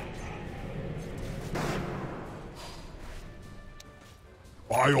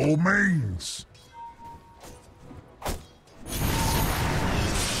 By all means.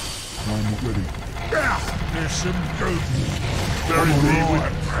 I'm not ready. Yeah, there's some good. Very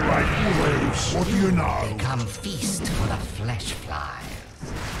right. Right. What do you know? Come feast for the flesh flies.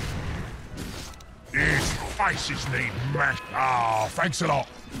 His faces need mash. Ah, thanks a lot.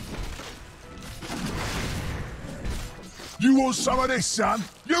 You want some of this, son?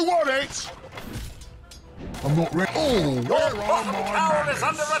 You want it? I'm not ready. Oh, Your where are bottom my tower is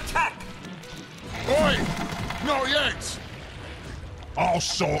manners? under attack. Oi! Not yet! I'll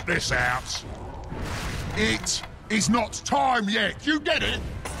sort this out. It is not time yet. You get it?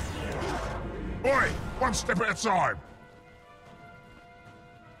 Oi! One step at a time.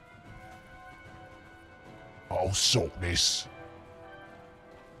 I'll sort this.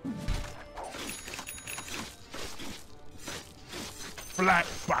 Flat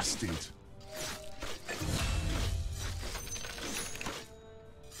busted.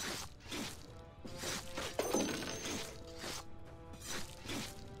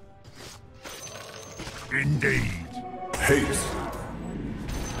 Indeed. Haste.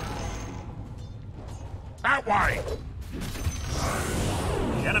 That way!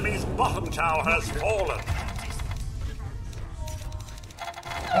 The enemy's bottom tower has fallen.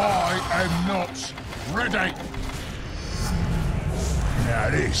 I am not ready. Now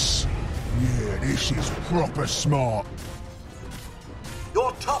this is proper smart.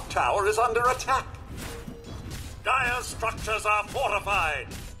 Your top tower is under attack. Dire's structures are fortified.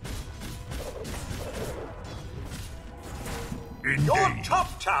 Indeed. Your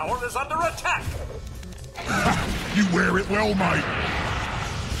top tower is under attack. You wear it well, mate.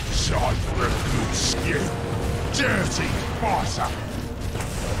 Time for a good skin. Dirty fighter.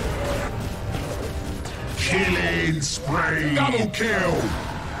 Killing spree. Double kill.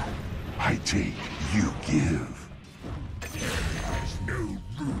 I take, you give. There's no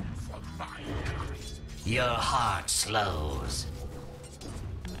room for mankind. Your heart slows.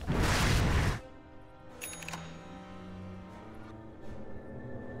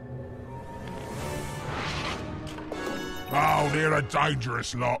 Oh, they're a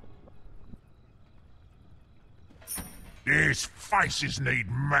dangerous lot. These faces need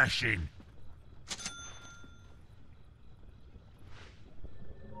mashing.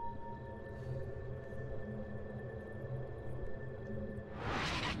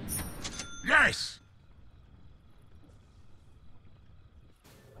 Yes!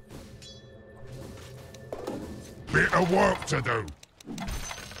 Bit of work to do.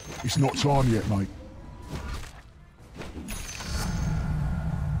 It's not time yet, mate.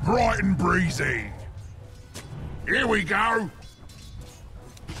 Bright and breezy. Here we go.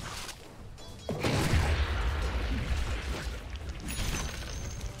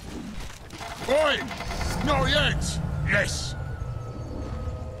 Oi! Not yet. Yes.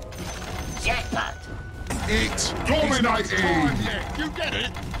 Jackpot. It's dominating. You get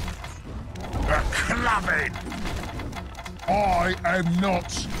it? A clubbing. I am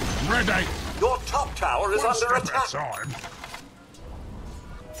not ready. Your top tower is under attack. Time.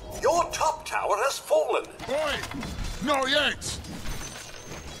 Your top tower has fallen. Oi! Not yet.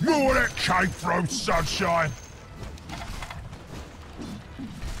 More that came from sunshine.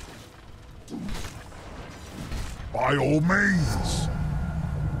 By all means.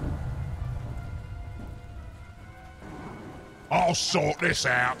 I'll sort this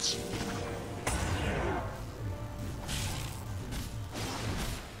out.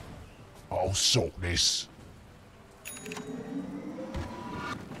 I'll sort this.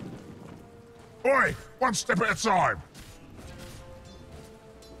 Oi! One step at a time.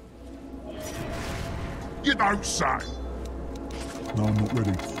 You don't say. No, I'm not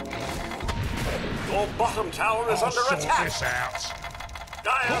ready. Your bottom tower is under sort attack. This out.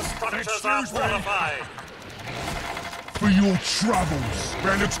 Dire structures are Excuse me. fortified. For your troubles.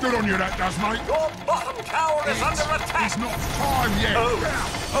 That looks good on you, that does, mate. Your bottom tower is under attack. It's not time yet.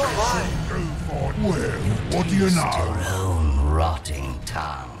 Oh my. Well, what do you know? Your own rotting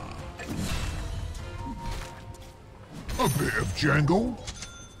tongue. A bit of jangle.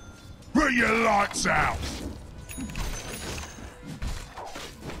 Put your lights out.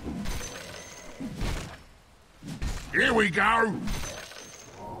 Here we go.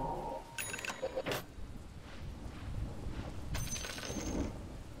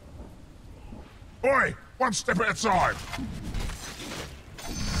 Oi, one step at a time.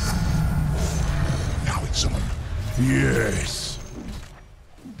 Now it's on. Yes.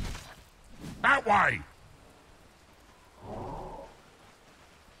 That way.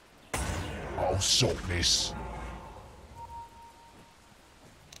 I'll sort this.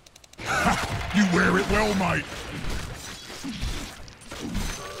 You wear it well, mate.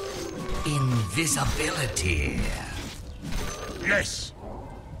 Invisibility. Yes.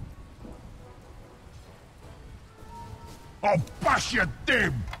 I'll bash you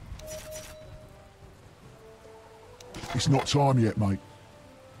dim. It's not time yet, mate.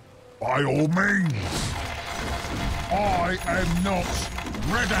 By all means. I am not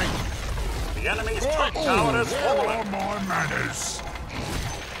ready. The enemy's top tower has fallen. On my manners.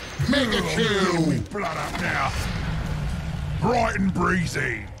 Mega kill. Me blood up now. Bright and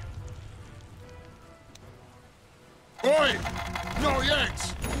breezy. Oi! Not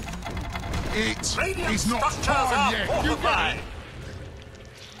yet. It Radiant is not structures time are yet. You get fortified. it?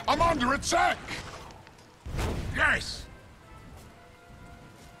 I'm under attack. Yes.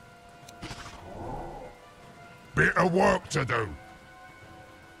 Bit of work to do.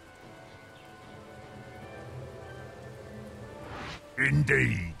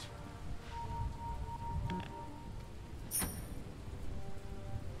 Indeed.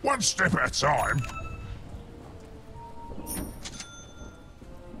 One step at a time.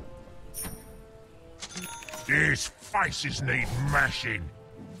 These faces need mashing.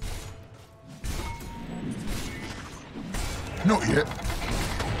 Not yet.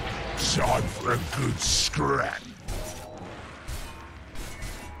 Time for a good scrap.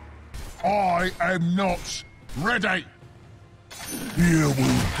 I am not ready. Here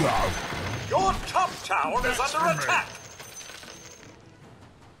we go. Your top tower is under attack.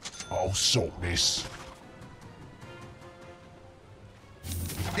 I'll sort this.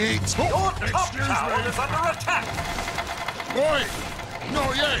 It's Your top tower is under attack. Oi!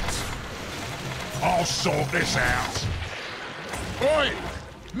 Not yet! I'll sort this out. Oi!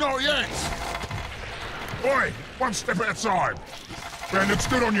 Not yet! Oi! One step at a time. That looks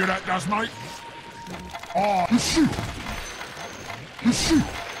good on you, that does, mate. Oh, shoot! Shoot!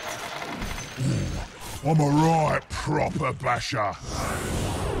 I'm a right proper basher.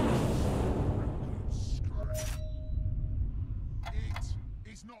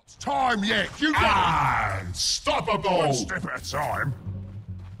 It's not time yet. You got unstoppable. One step at a time.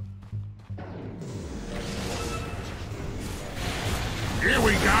 Here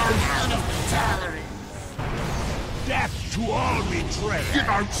we go. Death to all betrayers. You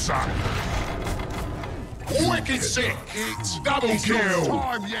don't say. Wicked sick. It's double kill.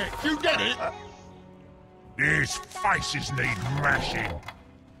 Time yet. You get it? These faces need mashing.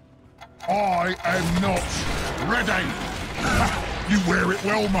 I am not ready. You wear it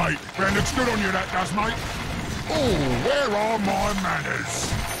well, mate. That looks good on you, that does, mate. Oh, where are my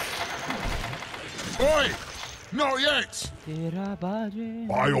manners? Oi! Not yet!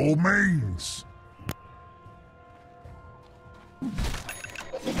 By all means.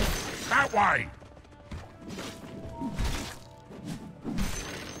 That way!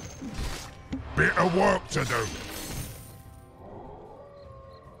 Bit of work to do.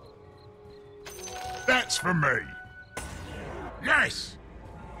 That's for me. Yes!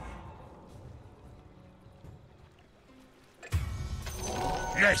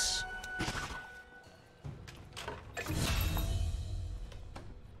 Yes!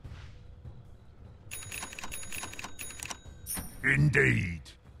 Indeed.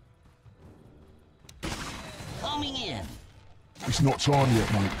 Coming in. It's not time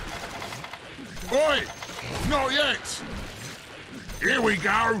yet, mate. Oi! Not yet! Here we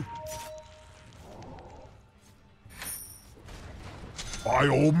go! By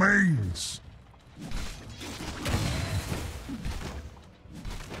all means.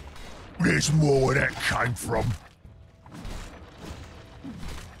 There's more where that came from.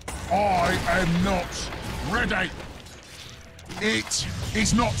 I am not ready. It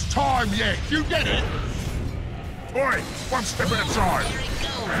is not time yet. You get it? Oi! One step at a time.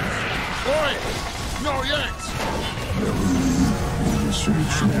 Oi! Not yet.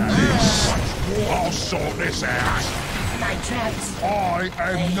 I'll sort this out. My traps. I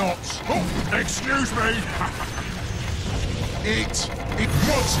am not. Oh, excuse me. It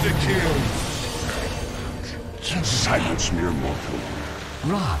monster kill. Silence, mere mortal.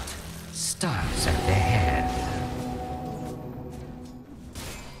 Rot starts at the head.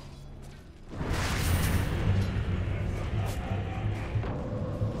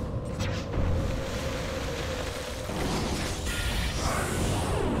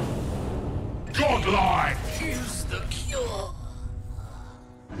 Godlike! Here's the cure.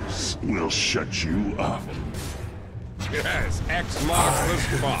 We'll shut you up. Yes, X marks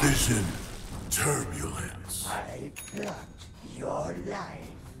the spot. Vision. Turbulence. I plot your life.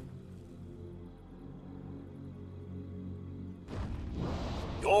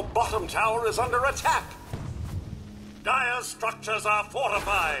 Your bottom tower is under attack. Dire structures are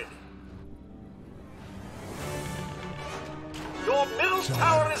fortified. Your middle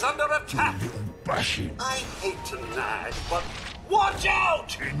tower is under attack. Bashing. I hate to nag, but watch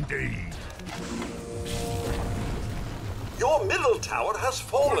out! Indeed. Your middle tower has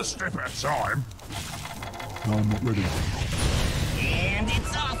fallen. One step at a time. No, I'm not ready. And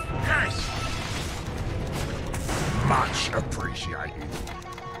it's off. Yes! Much appreciated.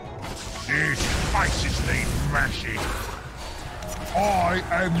 These faces need mashing. I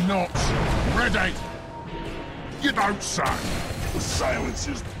am not ready. You don't say. The silence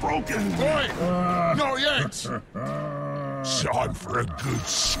is broken. Oi! Not yet. Time for a good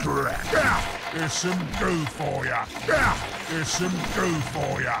scrap. Here's some goo for ya. Here's some goo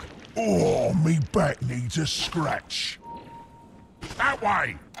for ya. Oh, me back needs a scratch. That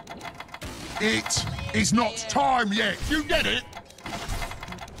way. It is not time yet. You get it?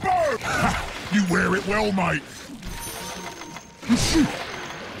 Boom! You wear it well, mate.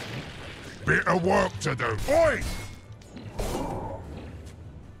 Bit of work to do. Oi!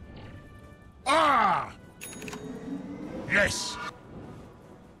 Ah! Yes.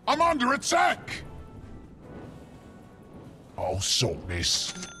 I'm under attack. I'll sort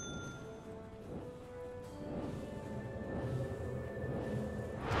this.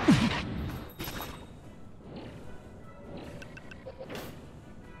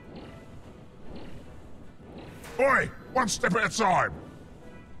 One step at a time.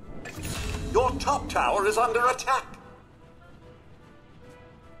 Your top tower is under attack.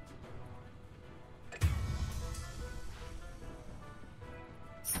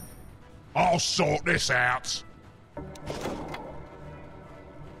 I'll sort this out.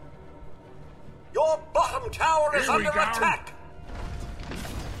 Your bottom tower is under attack.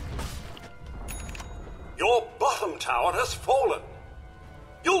 Your bottom tower has fallen.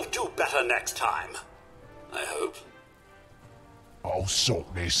 You'll do better next time. I hope. I'll sort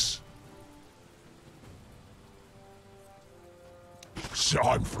this.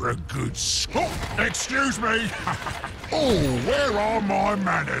 Time for a good oh, excuse me. Oh, where are my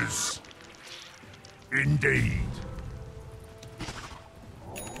manners? Indeed.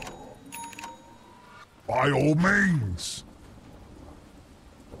 By all means.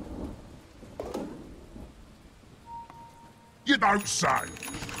 You don't say.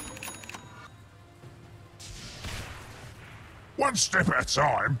 One step at a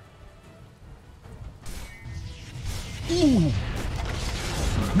time. Ooh.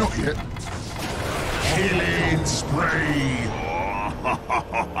 Not yet. Killing spree.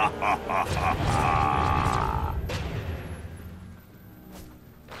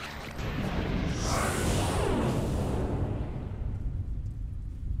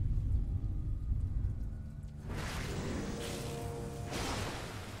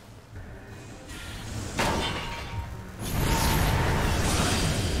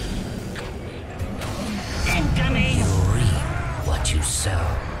 What you sow.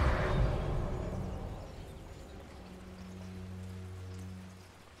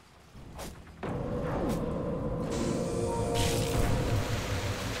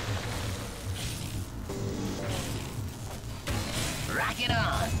 Rock it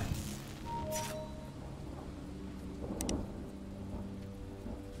on.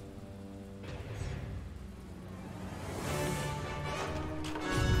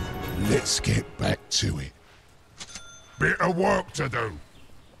 Let's get back to it. Bit of work to do.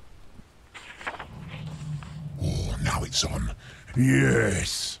 Oh, now it's on.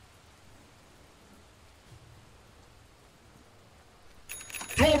 Yes.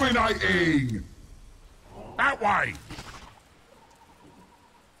 Dominating! That way!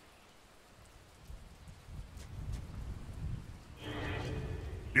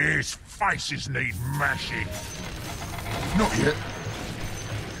 These faces need mashing. Not yet.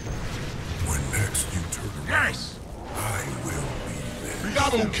 When next you turn around, yes! I will be there.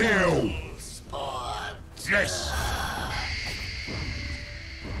 Double kill! Yes!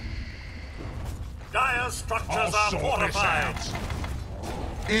 Dire structures are fortified.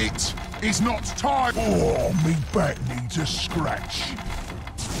 It is not time. Oh, me back needs a scratch.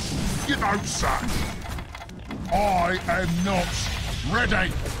 You don't say. I am not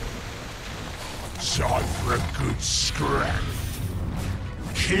ready. Time for a good scrap.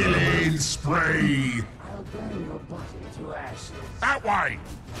 Killing spree. I'll burn your body to ashes. That way.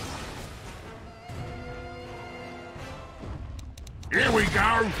 Here we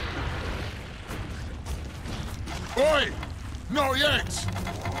go. Oi! Not yet.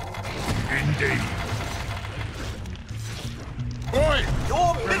 Indeed. Oi!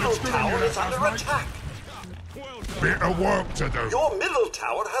 Your middle tower is under attack. Bit of work to do. Your middle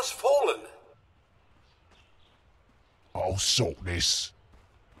tower has fallen. I'll sort this.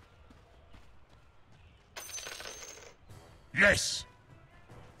 Yes.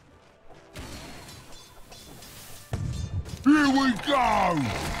 Here we go.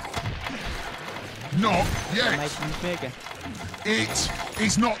 Not yet. It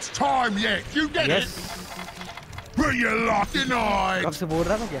is not time yet. You get it? But you're locked denied. कब से बोल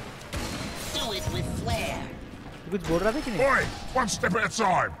रहा था क्या? Do it with flair. कुछ बोल रहा था कि नहीं? Oi, one step at a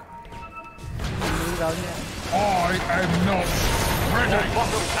time. I am not ready. Your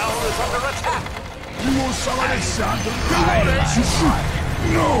bottom tower is under attack. You want some of this, son?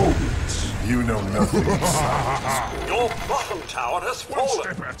 No. You know nothing. Your bottom tower has fallen. One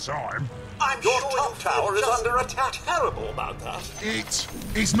step at a time. Your top tower is under attack. Terrible about that. It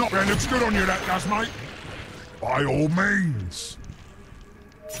is not. That looks good on you, that does, mate. By all means.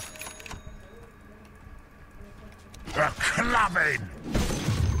 A clubbing.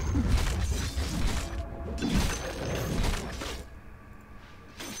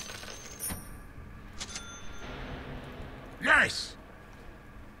 Yes.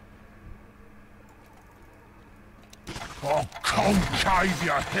 I'll concave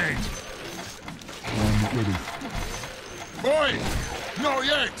your head. I'm not ready. Oi! Not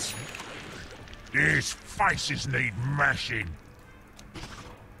yet! These faces need mashing.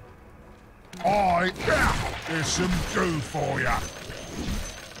 There's some goo for ya.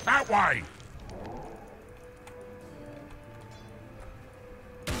 That way!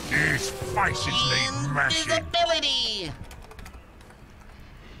 His faces need mashing. Invisibility!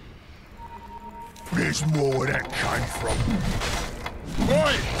 There's more where that came from.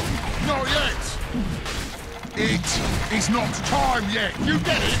 Oi! Not yet! It is not time yet. You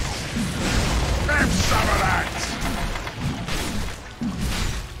get it? Have some of that!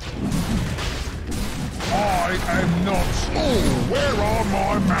 I am not... Oh, where are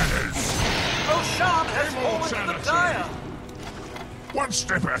my manners? Roshan has fallen to the dire. One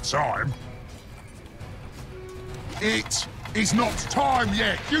step at a time. It is not time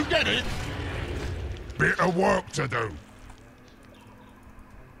yet. You get it? Bit of work to do.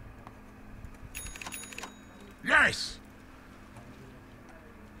 Yes!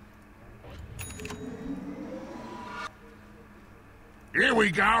 Here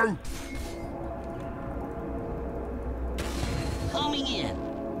we go. Coming in.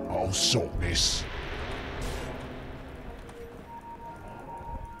 I'll sort this.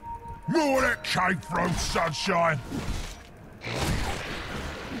 More that came from, sunshine.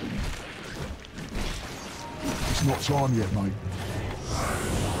 It's not time yet, mate.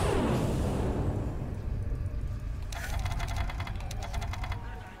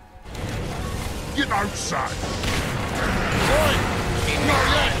 You don't say. Oi! Not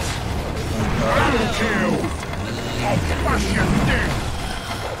yet! Double kill! I'll bash you dead!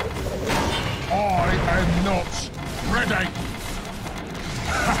 I am not ready!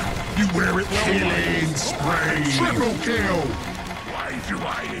 You wear it well. Killing spree! Triple kill! Wave you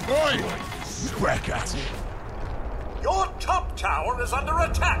waiting! Oi! Crack at it! Your top tower is under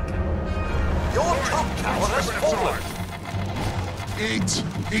attack. Your top tower has fallen. It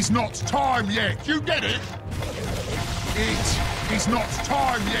is not time yet. You get it? It is not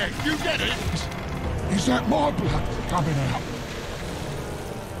time yet. You get it? Is that my blood coming out?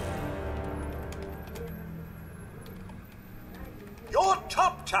 Your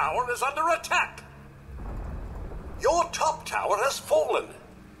top tower is under attack. Your top tower has fallen.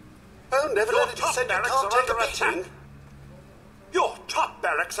 Oh, never let it be said you can't take a beating. Your top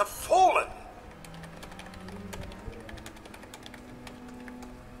barracks have fallen.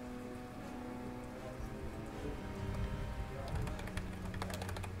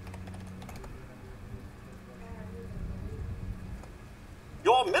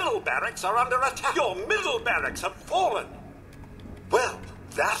 Your middle barracks are under attack. Your middle barracks have fallen. Well,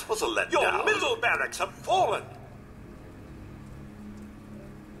 that was a letdown. Your middle barracks have fallen.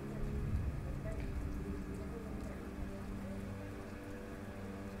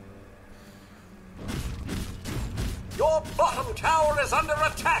 Your bottom tower is under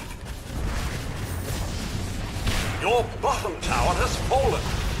attack. Your bottom tower has fallen.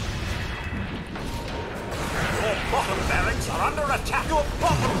 Your bottom barracks are under attack. Your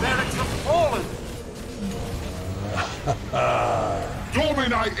bottom barracks have fallen.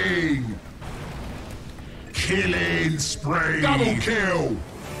 Dominating! Killing spree! Double kill!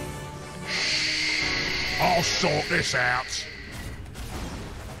 I'll sort this out.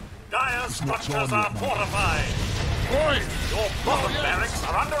 Dire structures are fortified. Oi! Your bottom barracks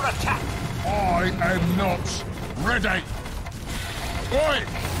are under attack. I am not ready. Oi!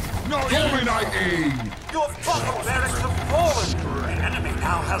 Not dominating! Your bottom barracks have fallen. The enemy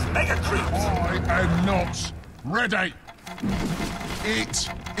now has mega creeps. I am not ready. It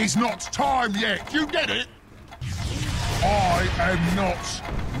is not time yet. You get it? I am not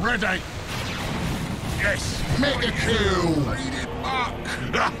ready. Yes, mega kill. Lead it back.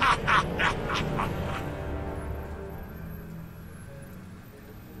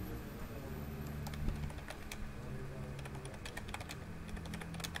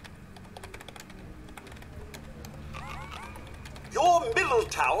 Your middle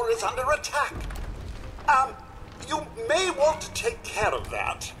tower is under attack. You may want to take care of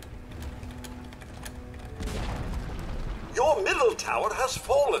that. Your middle tower has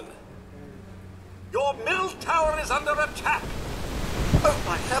fallen. Your middle tower is under attack. Oh,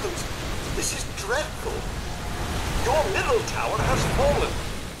 my heavens. This is dreadful. Your middle tower has fallen.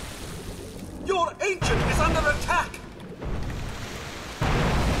 Your ancient is under attack.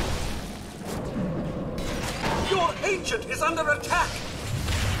 Your ancient is under attack.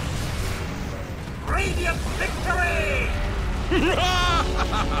 Radiant victory!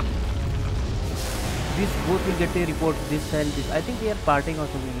 This both will get a report. This and this. I think we are parting or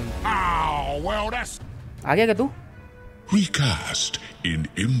something. Oh, well, that's... आ गया क्या तू? Recast in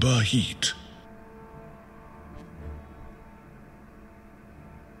Ember Heat.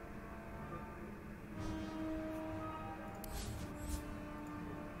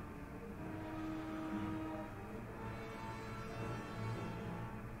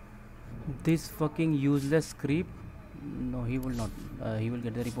 This fucking useless creep. No, he will not. he will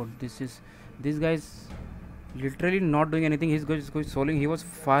get the report. This guy is literally not doing anything. He's going soloing. He was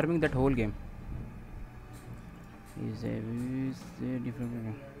farming that whole game. He's a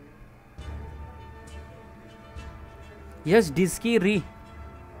different. Yes, Disky Re.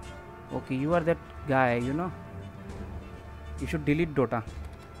 Okay, you are that guy, you know. You should delete Dota.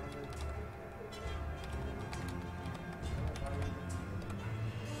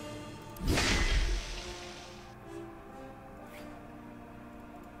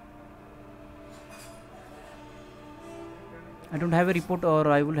 I don't have a report, or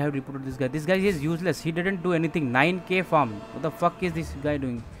I will have reported this guy. This guy is useless. He didn't do anything. 9k farm. What the fuck is this guy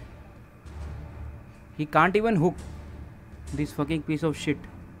doing? He can't even hook. This fucking piece of shit.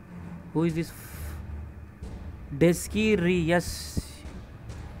 Who is this? Desky Re. Yes.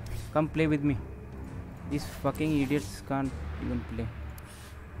 Come play with me. These fucking idiots can't even play.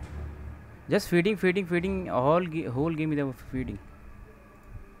 Just feeding. Whole game is feeding.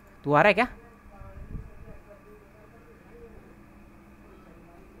 तू आ रहा है क्या?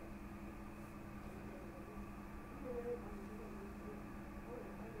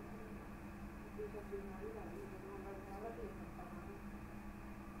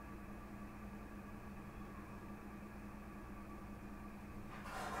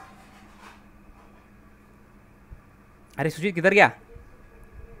 अरे सुजीत किधर गया?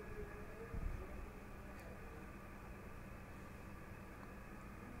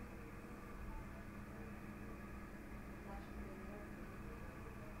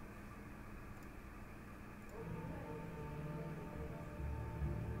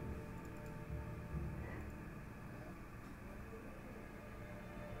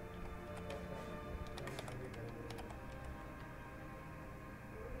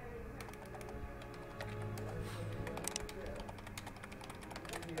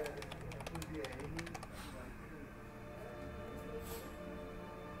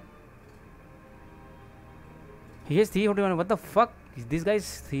 He has 341. What the fuck? This guy is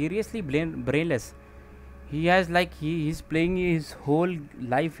seriously brainless. He has like he's playing his whole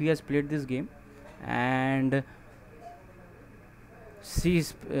life. He has played this game, and see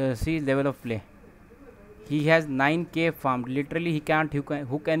his level of play. He has 9k farmed. Literally, he can't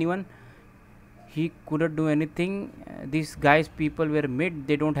hook anyone. He couldn't do anything. These guys, people were mid.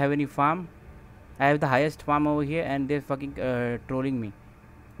 They don't have any farm. I have the highest farm over here, and they're fucking trolling me.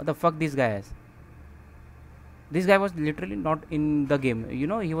 What the fuck this guy has? This guy was literally not in the game. You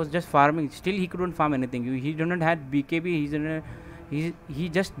know, he was just farming. Still, he couldn't farm anything. He didn't have BKB. He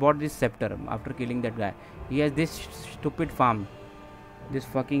just bought this scepter after killing that guy. He has this stupid farm. This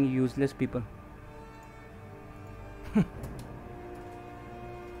fucking useless people.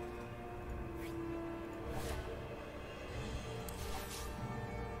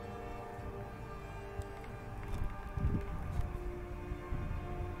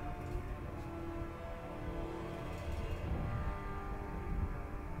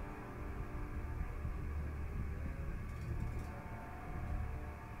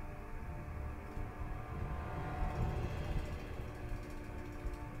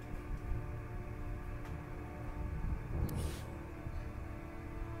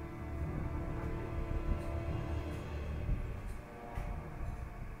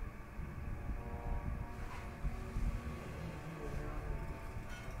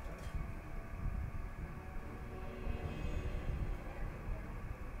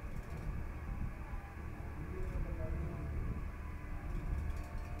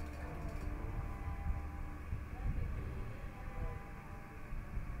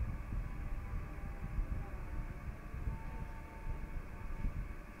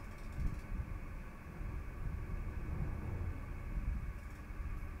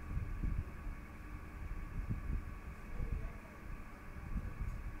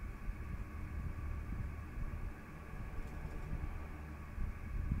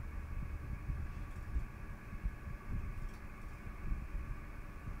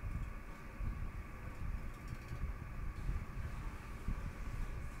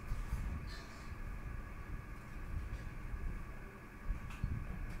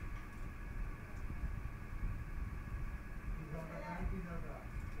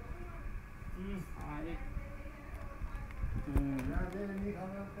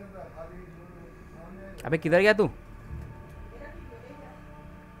 अबे किधर गया तू?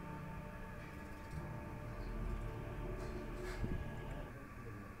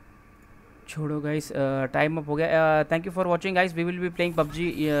 छोड़ो guys, time up हो गया. Thank you for watching guys. We will be playing PUBG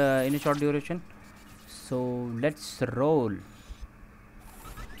in a short duration, so let's roll.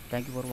 Thank you for